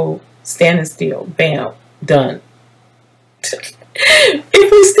park mode, standing still. Bam. Done.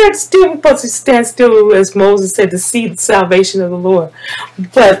 If we stand still, we're supposed to stand still, as Moses said, to see the salvation of the Lord.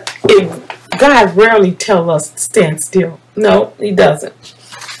 But God rarely tells us to stand still. No, he doesn't.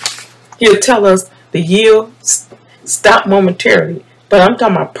 He'll tell us to yield, stop momentarily. But I'm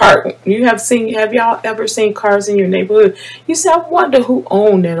talking about park. Have y'all ever seen cars in your neighborhood? You say, I wonder who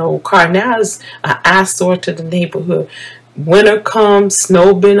owned that old car. Now it's an eyesore to the neighborhood. Winter comes,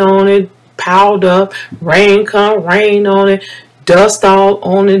 snow been on it, piled up, rain come, rain on it, dust all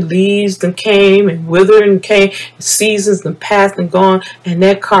on it, leaves that came and withered and came, seasons and passed and gone, and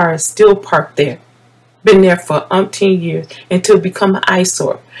that car is still parked there. Been there for umpteen years until it become an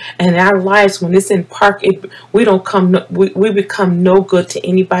eyesore. And our lives, when it's in park, we become no good to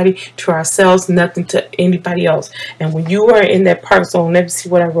anybody, to ourselves, nothing to anybody else. And when you are in that park zone, let me see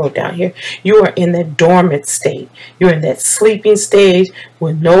what I wrote down here. You are in that dormant state. You're in that sleeping stage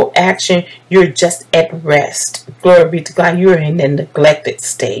with no action. You're just at rest. Glory be to God. You're in the neglected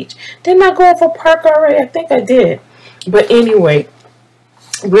stage. Didn't I go off a park already? I think I did. But anyway,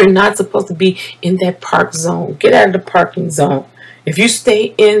 we're not supposed to be in that park zone. Get out of the parking zone. If you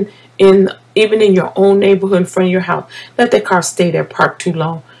stay in even in your own neighborhood in front of your house, let that car stay there parked too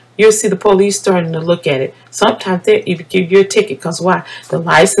long. You'll see the police starting to look at it. Sometimes they even give you a ticket. Because why? The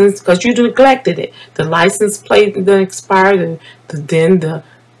license, because you neglected it. The license plate then expired. Then the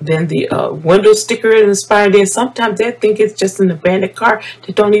window sticker is expired. Then sometimes they think it's just an abandoned car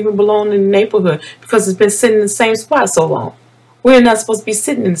that don't even belong in the neighborhood because it's been sitting in the same spot so long. We're not supposed to be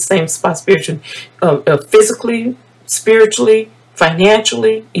sitting in the same spot spiritually, physically, spiritually,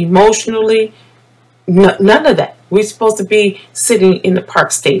 financially, emotionally, none of that. We're supposed to be sitting in the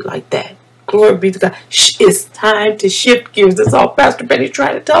park state like that. Glory be to God. It's time to shift gears. That's all Pastor Betty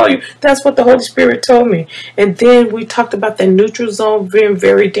tried to tell you. That's what the Holy Spirit told me. And then we talked about the neutral zone being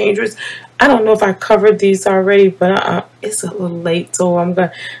very dangerous. I don't know if I covered these already, but it's a little late, so I'm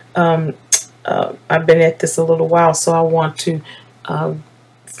going to, I've been at this a little while, so I want to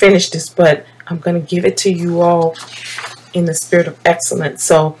finish this, but I'm going to give it to you all in the spirit of excellence.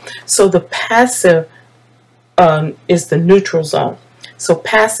 So the passive is the neutral zone. So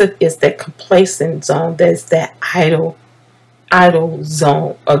passive is that complacent zone. That's that idle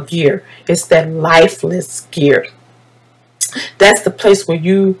zone of gear. It's that lifeless gear. That's the place where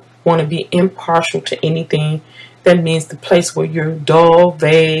you want to be impartial to anything. That means the place where you're dull,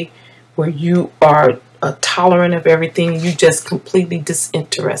 vague, where you are tolerant of everything. You just completely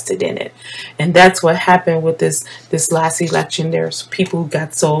disinterested in it. And that's what happened with this last election. There's people who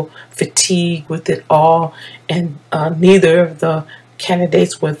got so fatigued with it all, and neither of the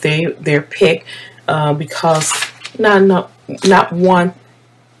candidates were their pick, because not one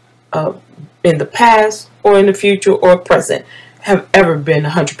in the past or in the future or present have ever been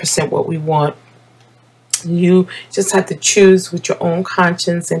 100% what we want. You just have to choose with your own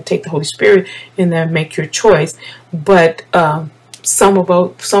conscience and take the Holy Spirit and then make your choice. But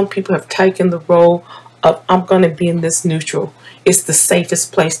some people have taken the role of, I'm going to be in this neutral. It's the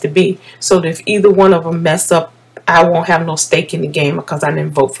safest place to be. So that if either one of them mess up, I won't have no stake in the game because I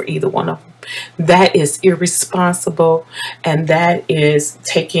didn't vote for either one of them. That is irresponsible, and that is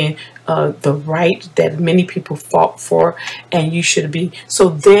taking the right that many people fought for, and you should be. So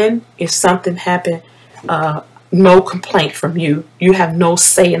then if something happened, no complaint from you. You have no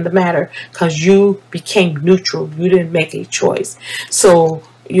say in the matter because you became neutral. You didn't make a choice. So,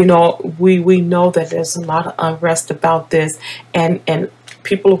 you know, we know that there's a lot of unrest about this, and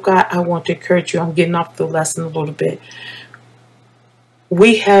people of God, I want to encourage you. I'm getting off the lesson a little bit.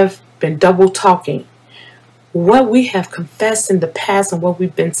 We have been double talking. What we have confessed in the past and what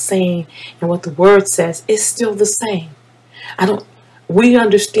we've been saying and what the word says is still the same. We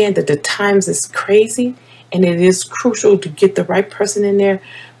understand that the times is crazy and it is crucial to get the right person in there,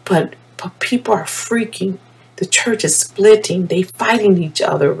 but people are freaking. The church is splitting. They fighting each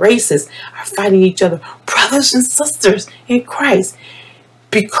other. Racists are fighting each other. Brothers and sisters in Christ.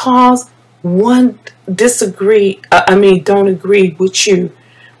 Because one don't agree with you,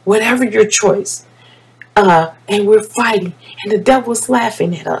 whatever your choice, and we're fighting, and the devil's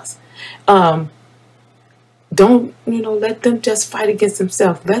laughing at us. Don't, let them just fight against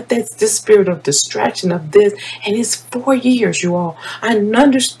themselves. Let this spirit of distraction of this, and it's 4 years, you all. I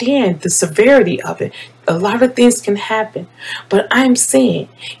understand the severity of it. A lot of things can happen. But I'm saying,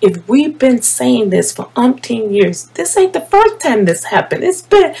 if we've been saying this for umpteen years, this ain't the first time this happened. It's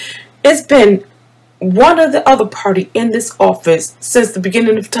been one or the other party in this office since the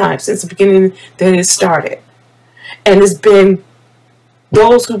beginning of time, since the beginning that it started. And it's been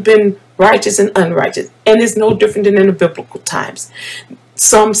those who've been righteous and unrighteous. And it's no different than in the biblical times.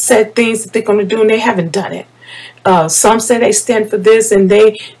 Some said things that they're going to do and they haven't done it. Some say they stand for this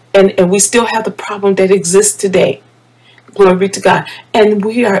and we still have the problem that exists today. Glory be to God. And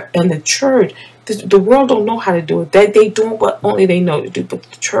we are in the church. The world don't know how to do it. They doing what only they know to do. But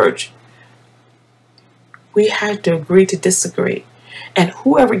the church, we have to agree to disagree. And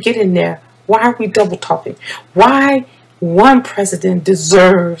whoever get in there, why are we double talking? Why one president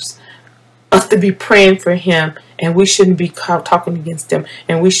deserves us to be praying for him, and we shouldn't be talking against them,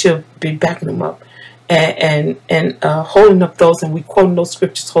 and we should be backing them up and holding up those, and we quoting those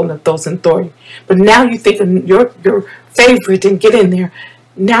scriptures, holding up those in authority. But now you think your favorite didn't get in there.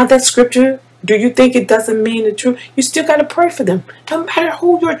 Now that scripture, do you think it doesn't mean the truth? You still got to pray for them, no matter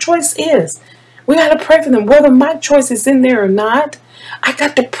who your choice is. We got to pray for them, whether my choice is in there or not. I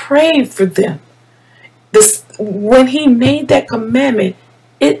got to pray for them. When he made that commandment,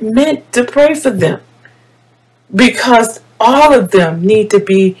 it meant to pray for them, because all of them need to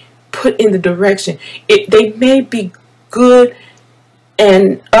be put in the direction. They may be good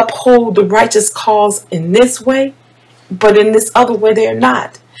and uphold the righteous cause in this way, but in this other way they're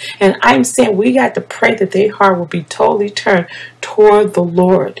not. And I'm saying we got to pray that their heart will be totally turned toward the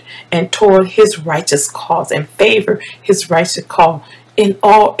Lord and toward his righteous cause and favor his righteous cause in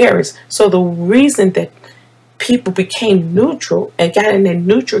all areas. So the reason that people became neutral and got in their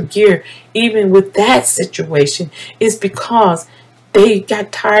neutral gear, even with that situation, is because they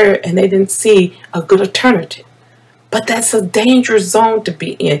got tired and they didn't see a good alternative. But that's a dangerous zone to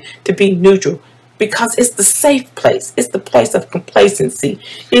be in, to be neutral, because it's the safe place. It's the place of complacency.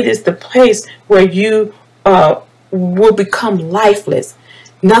 It is the place where you will become lifeless.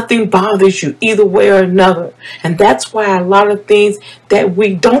 Nothing bothers you either way or another. And that's why a lot of things that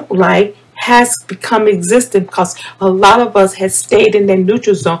we don't like has become existent, because a lot of us had stayed in that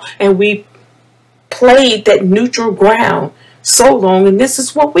neutral zone and we played that neutral ground so long, and this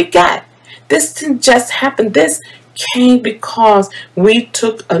is what we got. This didn't just happen. This came because we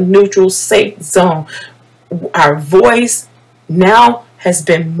took a neutral, safe zone. Our voice now has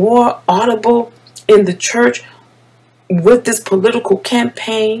been more audible in the church with this political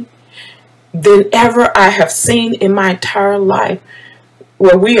campaign than ever I have seen in my entire life,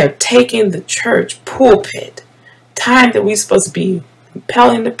 where we are taking the church pulpit, time that we're supposed to be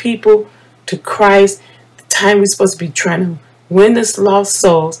compelling the people to Christ, the time we're supposed to be trying to win this lost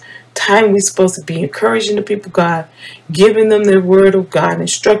souls, time we're supposed to be encouraging the people of God, giving them the word of God,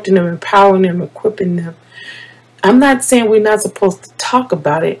 instructing them, empowering them, equipping them. I'm not saying we're not supposed to talk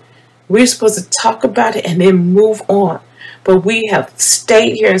about it. We're supposed to talk about it and then move on. But we have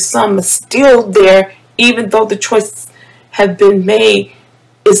stayed here, and some are still there, even though the choices have been made.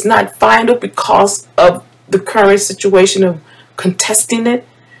 It's not final because of the current situation of contesting it.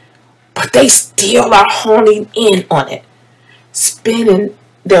 But they still are honing in on it, spending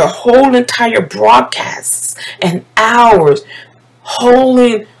their whole entire broadcasts and hours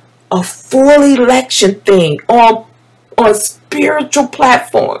holding a full election thing on spiritual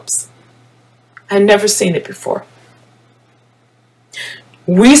platforms. I've never seen it before.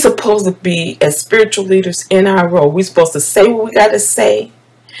 We supposed to be, as spiritual leaders in our role, we're supposed to say what we got to say.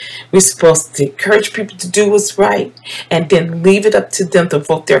 We're supposed to encourage people to do what's right, and then leave it up to them to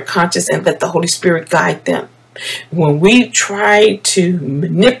vote their conscience and let the Holy Spirit guide them. When we try to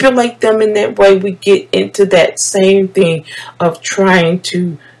manipulate them in that way, we get into that same thing of trying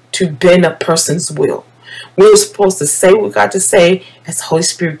to bend a person's will. We're supposed to say what we got to say as the Holy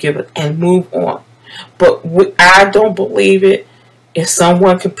Spirit give it and move on. But I don't believe it. If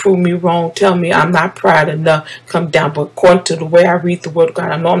someone can prove me wrong, tell me I'm not proud enough, come down. But according to the way I read the word of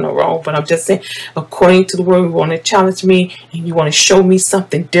God, I know I'm not wrong, but I'm just saying, according to the word, you want to challenge me and you want to show me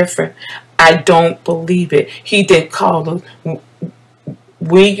something different. I don't believe it. He didn't call them.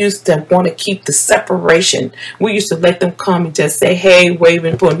 We used to want to keep the separation. We used to let them come and just say, hey, wave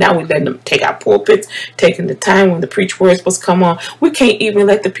and pull. Now we let them take our pulpits, taking the time when the preach word is supposed to come on. We can't even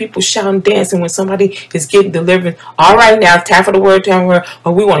let the people shout and dance. And when somebody is getting delivered, all right, now, time for the word, time for the word,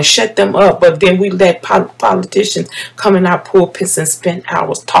 or we want to shut them up. But then we let politicians come in our pulpits and spend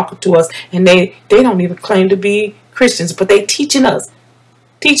hours talking to us. And they don't even claim to be Christians, but they teaching us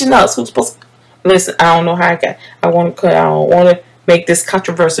who's supposed to. Listen, I don't know how I want to make this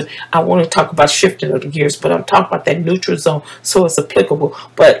controversial. I want to talk about shifting of the gears, but I'm talking about that neutral zone, so it's applicable.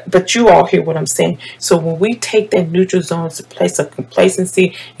 But you all hear what I'm saying. So when we take that neutral zone, it's a place of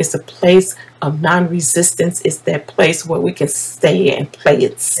complacency. It's a place of non-resistance. It's that place where we can stay and play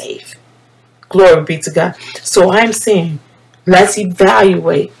it safe. Glory be to God. So I'm saying, let's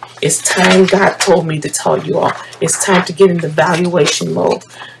evaluate. It's time. God told me to tell you all. It's time to get in the evaluation mode.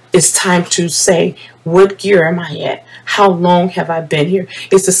 It's time to say, what gear am I at? How long have I been here?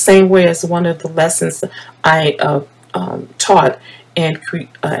 It's the same way as one of the lessons I taught and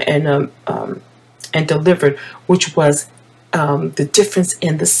delivered, which was the difference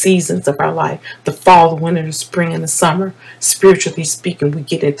in the seasons of our life, the fall, the winter, the spring, and the summer. Spiritually speaking, we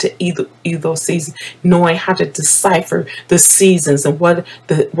get into either season, knowing how to decipher the seasons and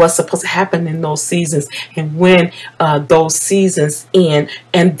what's supposed to happen in those seasons, and when those seasons end,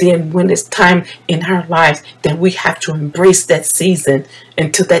 and then when it's time in our lives that we have to embrace that season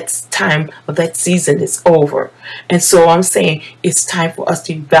until that time of that season is over. And so I'm saying it's time for us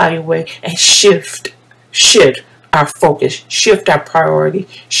to evaluate and shift our focus, shift our priority,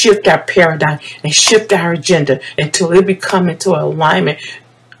 shift our paradigm, and shift our agenda until it become into alignment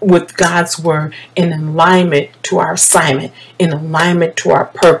with God's word, in alignment to our assignment, in alignment to our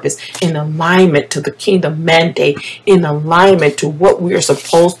purpose, in alignment to the kingdom mandate, in alignment to what we are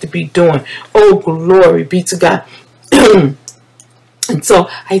supposed to be doing. Oh, glory be to God. And so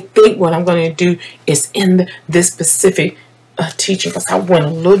I think what I'm going to do is in this specific teaching, because I went a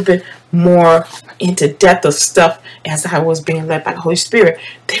little bit more into depth of stuff as I was being led by the Holy Spirit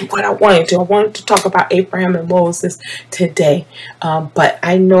than what I wanted to. I wanted to talk about Abraham and Moses today, but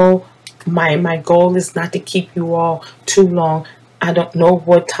I know my goal is not to keep you all too long. I don't know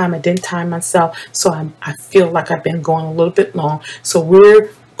what time. I didn't time myself, so I feel like I've been going a little bit long. So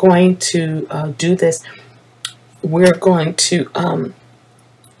we're going to do this. We're going to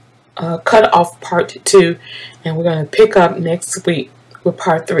cut off part 2, and we're going to pick up next week with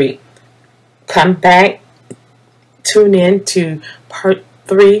part 3. Come back, tune in to part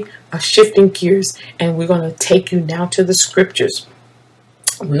 3 of Shifting Gears, and we're going to take you now to the scriptures.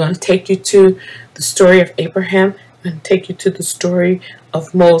 We're going to take you to the story of Abraham and take you to the story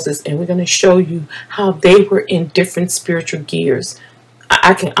of Moses, and we're going to show you how they were in different spiritual gears.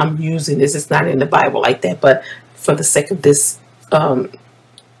 I'm using this. It's not in the Bible like that, but for the sake of this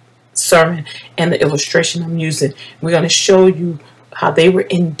sermon and the illustration I'm using. We're going to show you how they were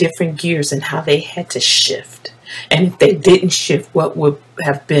in different gears and how they had to shift. And if they didn't shift, what would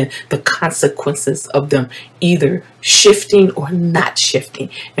have been the consequences of them either shifting or not shifting.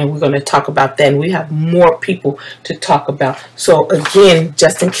 And we're going to talk about that. And we have more people to talk about. So again,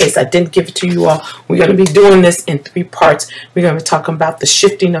 just in case I didn't give it to you all, we're going to be doing this in 3 parts. We're going to be talking about the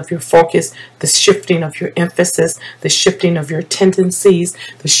shifting of your focus, the shifting of your emphasis, the shifting of your tendencies,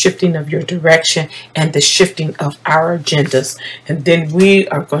 the shifting of your direction, and the shifting of our agendas. And then we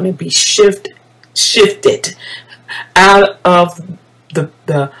are going to be shifted out of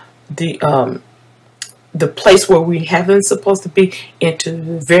the place where we haven't supposed to be into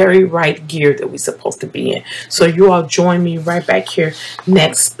the very right gear that we're supposed to be in. So you all join me right back here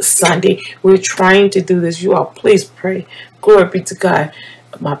next Sunday. We're trying to do this. You all please pray. Glory be to God.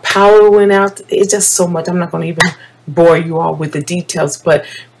 My power went out. It's just so much. I'm not going to even bore you all with the details, but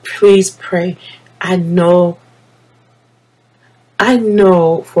please pray. I know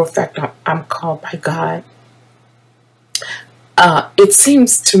for a fact I'm called by God. It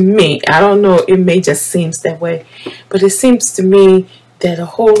seems to me, I don't know, it may just seems that way, but it seems to me that a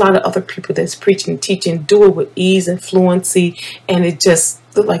whole lot of other people that's preaching and teaching do it with ease and fluency, and it just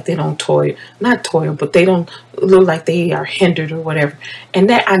look like they don't not toil, but they don't look like they are hindered or whatever. And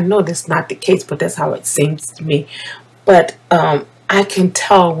that, I know that's not the case, but that's how it seems to me. But I can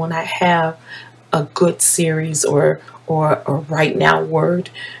tell when I have a good series or a right now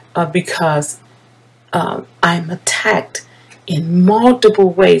word, because I'm attacked in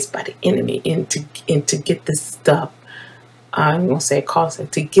multiple ways by the enemy and to get this stuff. I'm going to say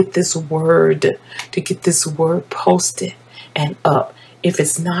to get this word posted and up. If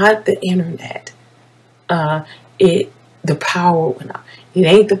it's not the internet, the power went out. It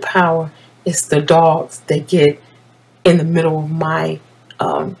ain't the power, it's the dogs that get in the middle of my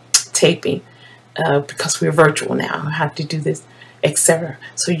taping, because we're virtual now. I have to do this, etc.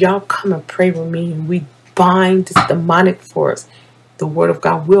 So y'all come and pray with me, and we bind this demonic force. The word of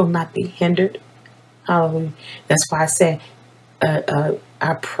God will not be hindered. Hallelujah. That's why I said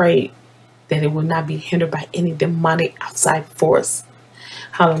I pray that it will not be hindered by any demonic outside force.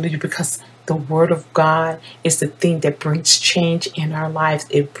 Hallelujah. Because the word of God is the thing that brings change in our lives.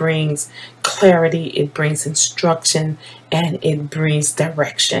 It brings clarity, it brings instruction, and it brings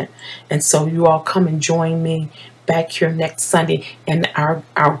direction. And so you all come and join me back here next Sunday. And our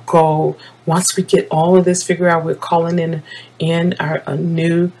goal, once we get all of this figured out, we're calling in a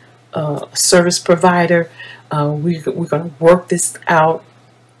new service provider. We're going to work this out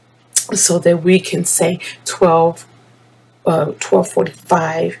so that we can say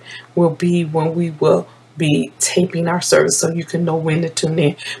 12:45 will be when we will be taping our service, so you can know when to tune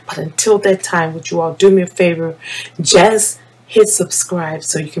in. But until that time, would you all do me a favor? Just hit subscribe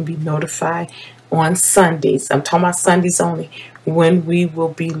so you can be notified on Sundays. I'm talking about Sundays only, when we will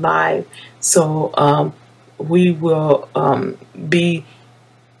be live. So we will be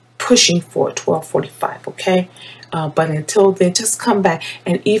pushing for 12:45, okay? But until then, just come back.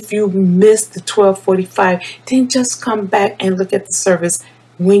 And if you missed the 12:45, then just come back and look at the service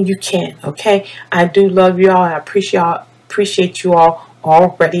when you can, okay? I do love y'all. I appreciate you all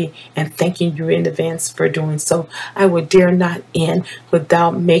already, and thanking you in advance for doing so. I would dare not end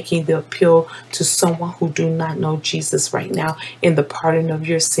without making the appeal to someone who do not know Jesus right now in the pardon of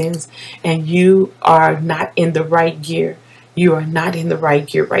your sins, and you are not in the right gear. You are not in the right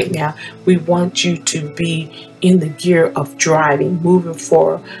gear right now. We want you to be in the gear of driving, moving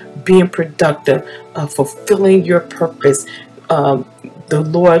forward, being productive, fulfilling your purpose. The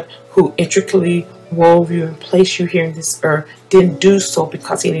Lord who intricately wove you and placed you here in this earth didn't do so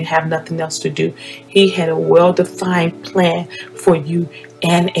because he didn't have nothing else to do. He had a well-defined plan for you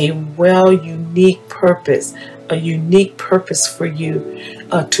and a unique purpose for you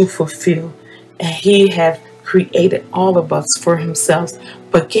to fulfill. And he had created all of us for himself,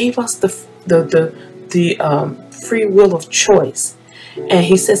 but gave us the free will of choice. And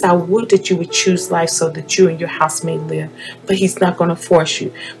he says, I would that you would choose life so that you and your house may live. But he's not going to force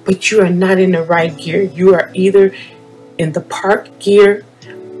you. But you are not in the right gear. You are either in the park gear,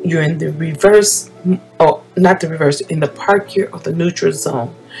 you're in the reverse, or not the reverse, in the park gear or the neutral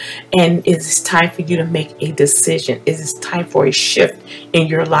zone. And it is time for you to make a decision. It is time for a shift in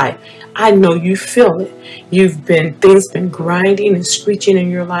your life. I know you feel it. Things been grinding and screeching in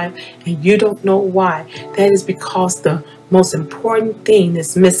your life, and you don't know why. That is because the most important thing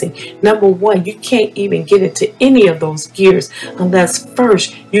is missing. Number one, you can't even get into any of those gears unless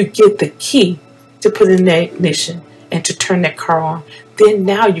first you get the key to put in the ignition. and to turn that car on. Then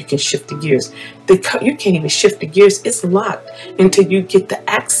now you can shift the gears. You can't even shift the gears. It's locked until you get the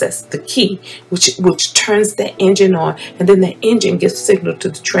access, the key, which turns the engine on, and then the engine gives signal to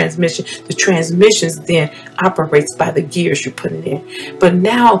the transmission. The transmissions then operates by the gears you put it in. But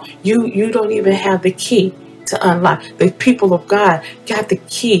now you don't even have the key to unlock. The people of God got the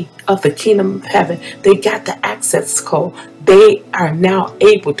key of the kingdom of heaven. They got the access code. They are now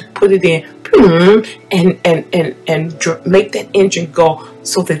able to put it in and make that engine go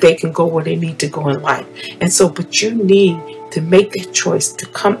so that they can go where they need to go in life. And so, but you need to make that choice to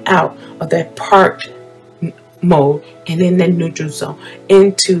come out of that parked mode and in that neutral zone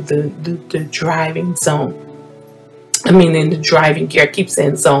into the driving zone. I mean, in the driving gear. I keep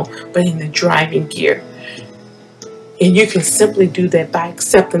saying zone, but in the driving gear. And you can simply do that by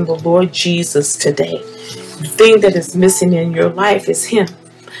accepting the Lord Jesus today. The thing that is missing in your life is Him.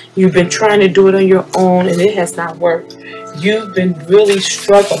 You've been trying to do it on your own and it has not worked. You've been really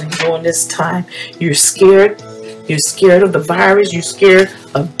struggling during this time. You're scared. You're scared of the virus. You're scared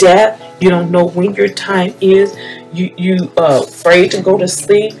of death. You don't know when your time is. You afraid to go to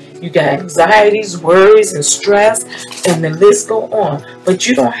sleep. You got anxieties, worries, and stress, and the list go on. But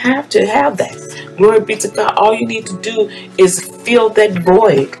you don't have to have that. Glory be to God. All you need to do is fill that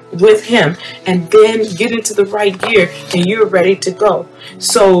void with Him, and then get into the right gear, and you're ready to go.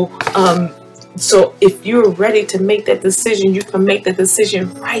 So if you're ready to make that decision, you can make that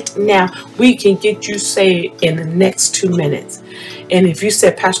decision right now. We can get you saved in the next 2 minutes. And if you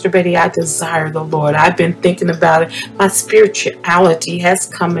said, Pastor Betty, I desire the Lord, I've been thinking about it, my spirituality has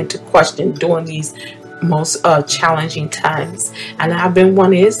come into question during these most challenging times, and I've been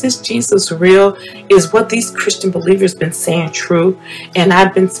wondering, is this Jesus real? Is what these Christian believers been saying true? And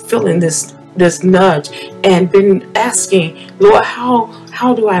I've been feeling this nudge and been asking, Lord,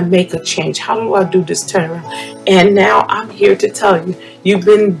 how do I make a change? How do I do this turnaround? And now I'm here to tell you, you've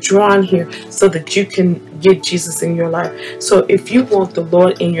been drawn here so that you can get Jesus in your life. So if you want the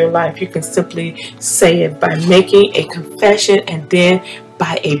Lord in your life, you can simply say it by making a confession and then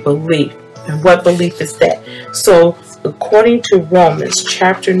by a belief. And what belief is that? So according to Romans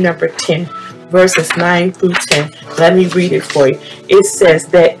chapter number 10, verses 9 through 10, let me read it for you. It says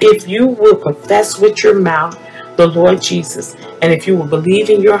that if you will confess with your mouth the Lord Jesus, and if you will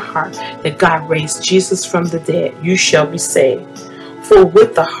believe in your heart that God raised Jesus from the dead, you shall be saved. For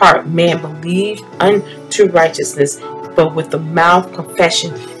with the heart man believes unto righteousness, but with the mouth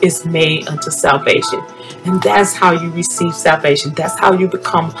confession is made unto salvation. And that's how you receive salvation. That's how you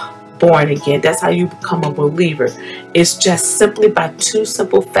become born again. That's how you become a believer. It's just simply by two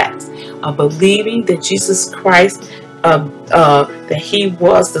simple facts of believing that Jesus Christ, that He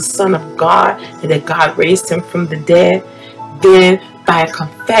was the Son of God and that God raised Him from the dead. Then by a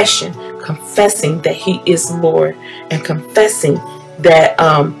confession, confessing that He is Lord, and confessing that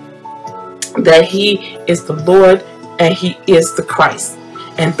that He is the Lord and He is the Christ.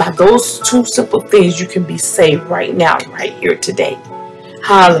 And by those two simple things, you can be saved right now, right here today.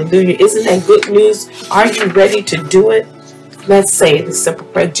 Hallelujah. Isn't that good news? Are you ready to do it? Let's say the simple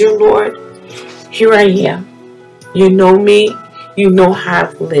prayer. Dear Lord, here I am. You know me. You know how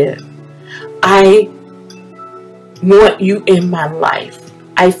I've lived. I want you in my life.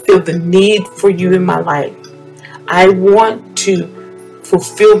 I feel the need for you in my life. I want to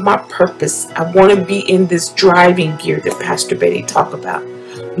fulfill my purpose. I want to be in this driving gear that Pastor Betty talked about.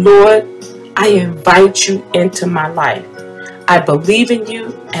 Lord, I invite you into my life. I believe in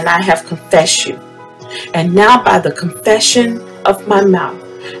you and I have confessed you. And now by the confession of my mouth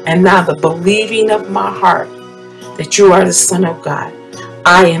and now the believing of my heart that you are the Son of God,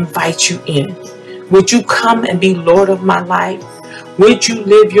 I invite you in. Would you come and be Lord of my life? Would you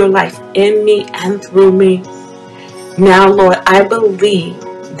live your life in me and through me? Now, Lord, I believe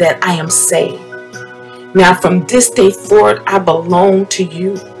that I am saved. Now from this day forward, I belong to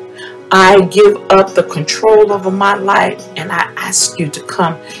you. I give up the control over my life and I ask you to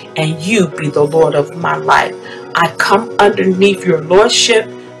come and you be the Lord of my life. I come underneath your Lordship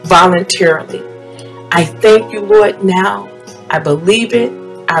voluntarily. I thank you, Lord, now. I believe it.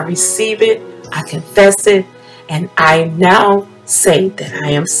 I receive it. I confess it. And I now say that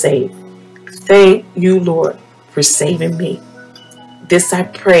I am saved. Thank you, Lord, for saving me. This I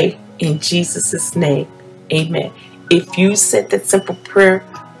pray in Jesus' name. Amen. If you said that simple prayer,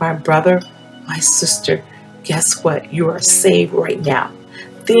 my brother, my sister, guess what? You are saved right now.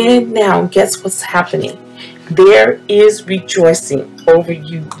 Then now, guess what's happening? There is rejoicing over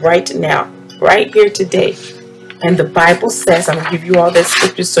you right now, right here today. And the Bible says, I'm going to give you all that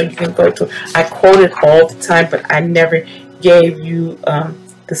scripture so you can go to it. I quote it all the time, but I never gave you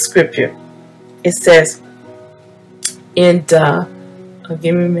the scripture. It says, And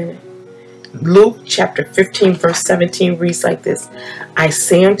give me a minute. Luke chapter 15 verse 17 reads like this. I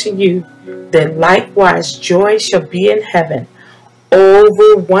say unto you that likewise joy shall be in heaven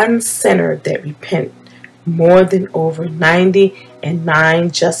over one sinner that repent, more than over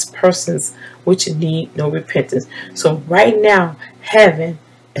 99 just persons which need no repentance. So right now, heaven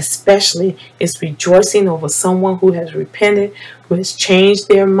especially is rejoicing over someone who has repented, who has changed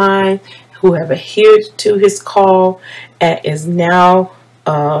their mind, who have adhered to his call, and is now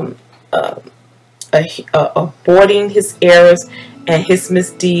aborting his errors and his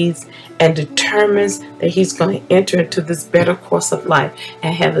misdeeds, and determines that he's going to enter into this better course of life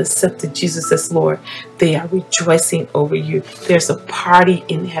and have accepted Jesus as Lord. They are rejoicing over you. There's a party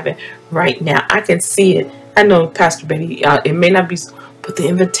in heaven right now. I can see it. I know, Pastor Betty, it may not be, but the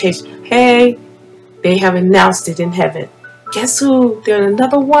invitation, hey, they have announced it in heaven. Guess who? There's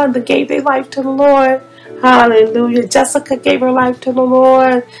another one that gave their life to the Lord. Hallelujah. Jessica gave her life to the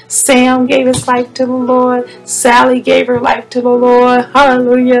Lord. Sam gave his life to the Lord. Sally gave her life to the Lord.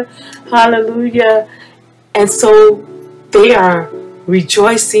 Hallelujah. Hallelujah. And so they are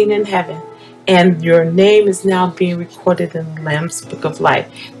rejoicing in heaven. And your name is now being recorded in the Lamb's Book of Life.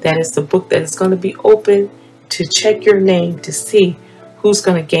 That is the book that is going to be open to check your name to see who's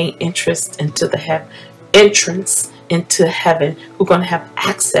going to gain interest into the entrance into heaven, who's going to have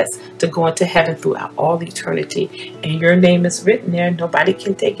access to go into heaven throughout all eternity. And your name is written there. Nobody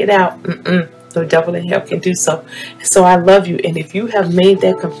can take it out. No devil in hell can do so. So I love you. And if you have made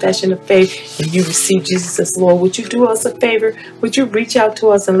that confession of faith and you receive Jesus as Lord, would you do us a favor? Would you reach out to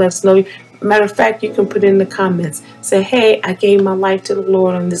us and let us know? Matter of fact, you can put in the comments, say, hey, I gave my life to the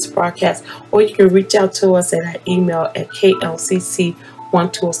Lord on this broadcast. Or you can reach out to us at our email at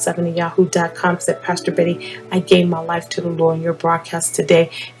klcc1207@yahoo.com. Said, Pastor Betty, I gave my life to the Lord in your broadcast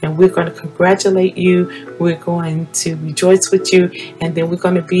today, and we're going to congratulate you. We're going to rejoice with you, and then we're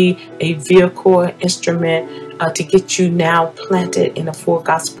going to be a vehicle, instrument to get you now planted in a full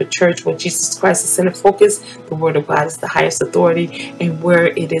gospel church where Jesus Christ is center focus. The Word of God is the highest authority, and where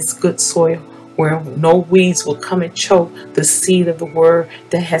it is good soil, where no weeds will come and choke the seed of the word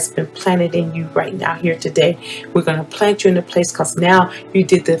that has been planted in you right now here today. We're going to plant you in a place because now you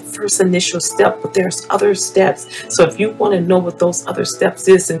did the first initial step, but there's other steps. So if you want to know what those other steps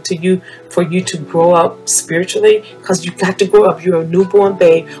is and for you to grow up spiritually, because you got to grow up. You're a newborn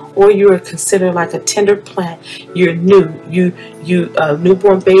babe, or you're considered like a tender plant. You're new.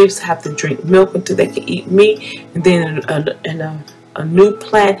 Newborn babes have to drink milk until they can eat meat, and then a new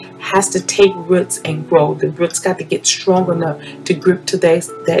plant has to take roots and grow. The roots got to get strong enough to grip to that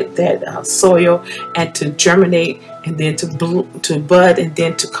soil and to germinate, and then to bud, and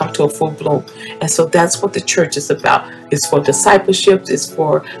then to come to a full bloom. And so that's what the church is about. It's for discipleship. It's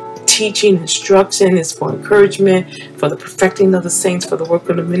for teaching, instruction, is for encouragement, for the perfecting of the saints, for the work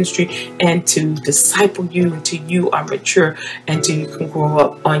of the ministry, and to disciple you until you are mature, until you can grow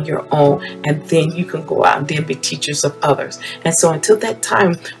up on your own, and then you can go out and then be teachers of others. And so until that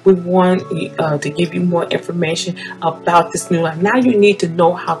time, we want to give you more information about this new life. Now you need to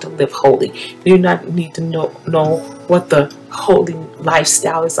know how to live holy. You need to know what the holy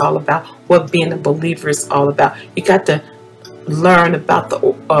lifestyle is all about, what being a believer is all about. You got to learn about the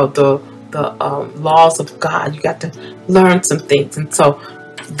laws of God. You got to learn some things. And so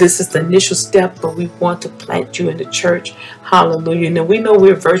this is the initial step, but we want to plant you in the church. Hallelujah. Now we know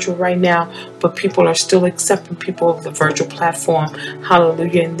we're virtual right now, but people are still accepting people of the virtual platform.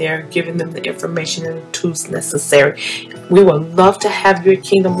 Hallelujah. And they're giving them the information and the tools necessary. We would love to have you at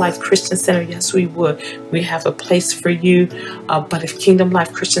Kingdom Life Christian Center. Yes, we would. We have a place for you. But if Kingdom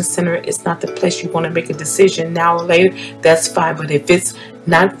Life Christian Center is not the place you want to make a decision now or later, that's fine. But if it's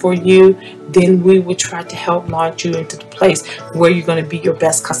not for you, then we will try to help launch you into the place where you're going to be your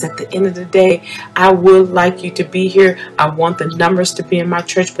best. Because at the end of the day, I would like you to be here. I want the numbers to be in my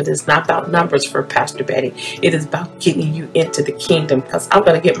church, but it's not about numbers for Pastor Betty. It is about getting you into the kingdom, because I'm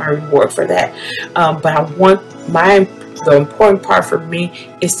going to get my reward for that. But I want the important part for me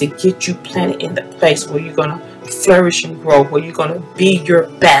is to get you planted in the place where you're going to flourish and grow, where you're going to be your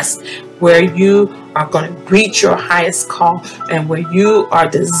best, where you are going to reach your highest call, and where you are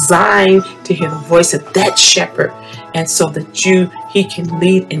designed to hear the voice of that shepherd, and so that he can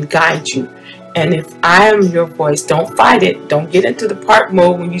lead and guide you. And if I am your voice, don't fight it. Don't get into the part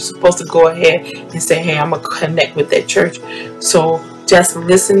mode when you're supposed to go ahead and say, hey, I'm going to connect with that church. So just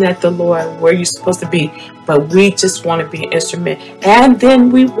listen at the Lord where you're supposed to be. But we just want to be an instrument. And then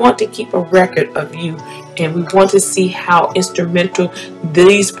we want to keep a record of you. And we want to see how instrumental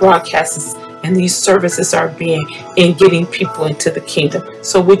these broadcasts and these services are being in getting people into the kingdom.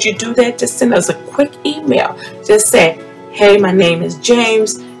 So would you do that? Just send us a quick email. Just say, hey, my name is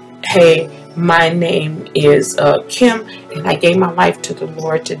James. Hey, my name is Kim, and I gave my life to the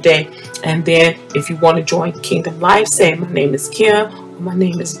Lord today. And then if you want to join Kingdom Life, say, my name is Kim, or my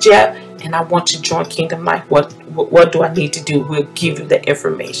name is Jeff, and I want to join Kingdom Life. What do I need to do? We'll give you the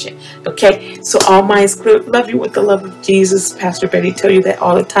information. Okay, so all minds clear. Love you with the love of Jesus. Pastor Betty tell you that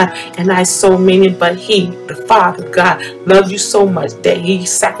all the time, and I so mean it. But He, the Father God, loved you so much that He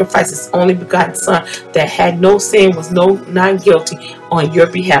sacrificed His only begotten Son that had no sin, was not guilty, on your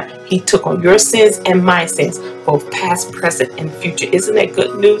behalf. He took on your sins and my sins, both past, present, and future. Isn't that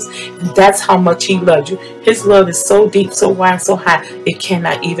good news? And that's how much He loved you. His love is so deep, so wide, so high, it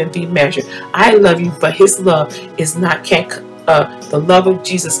cannot even be measured. I love you, but His love is not, the love of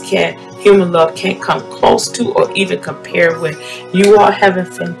Jesus human love can't come close to or even compare with. You all have a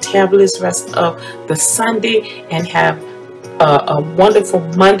fantabulous rest of the Sunday, and have a wonderful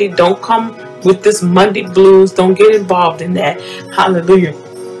Monday. Don't come with this Monday blues. Don't get involved in that. Hallelujah.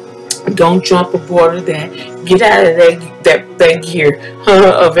 Don't jump aboard of that. Get out of that gear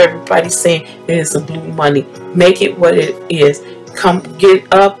of everybody saying it's a blue Monday. Make it what it is. Come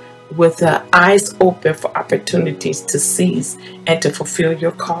get up with the eyes open for opportunities to seize and to fulfill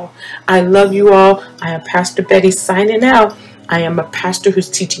your call. I love you all. I am Pastor Betty signing out. I am a pastor who's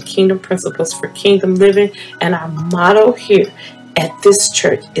teaching kingdom principles for kingdom living, and our motto here at this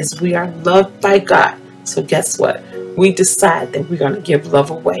church is we are loved by God. So guess what? We decide that we're going to give love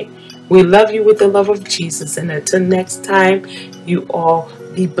away. We love you with the love of Jesus, and until next time, you all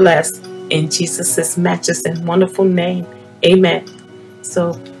be blessed in Jesus' matchless and wonderful name. Amen.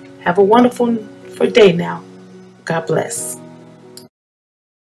 So have a wonderful day now. God bless.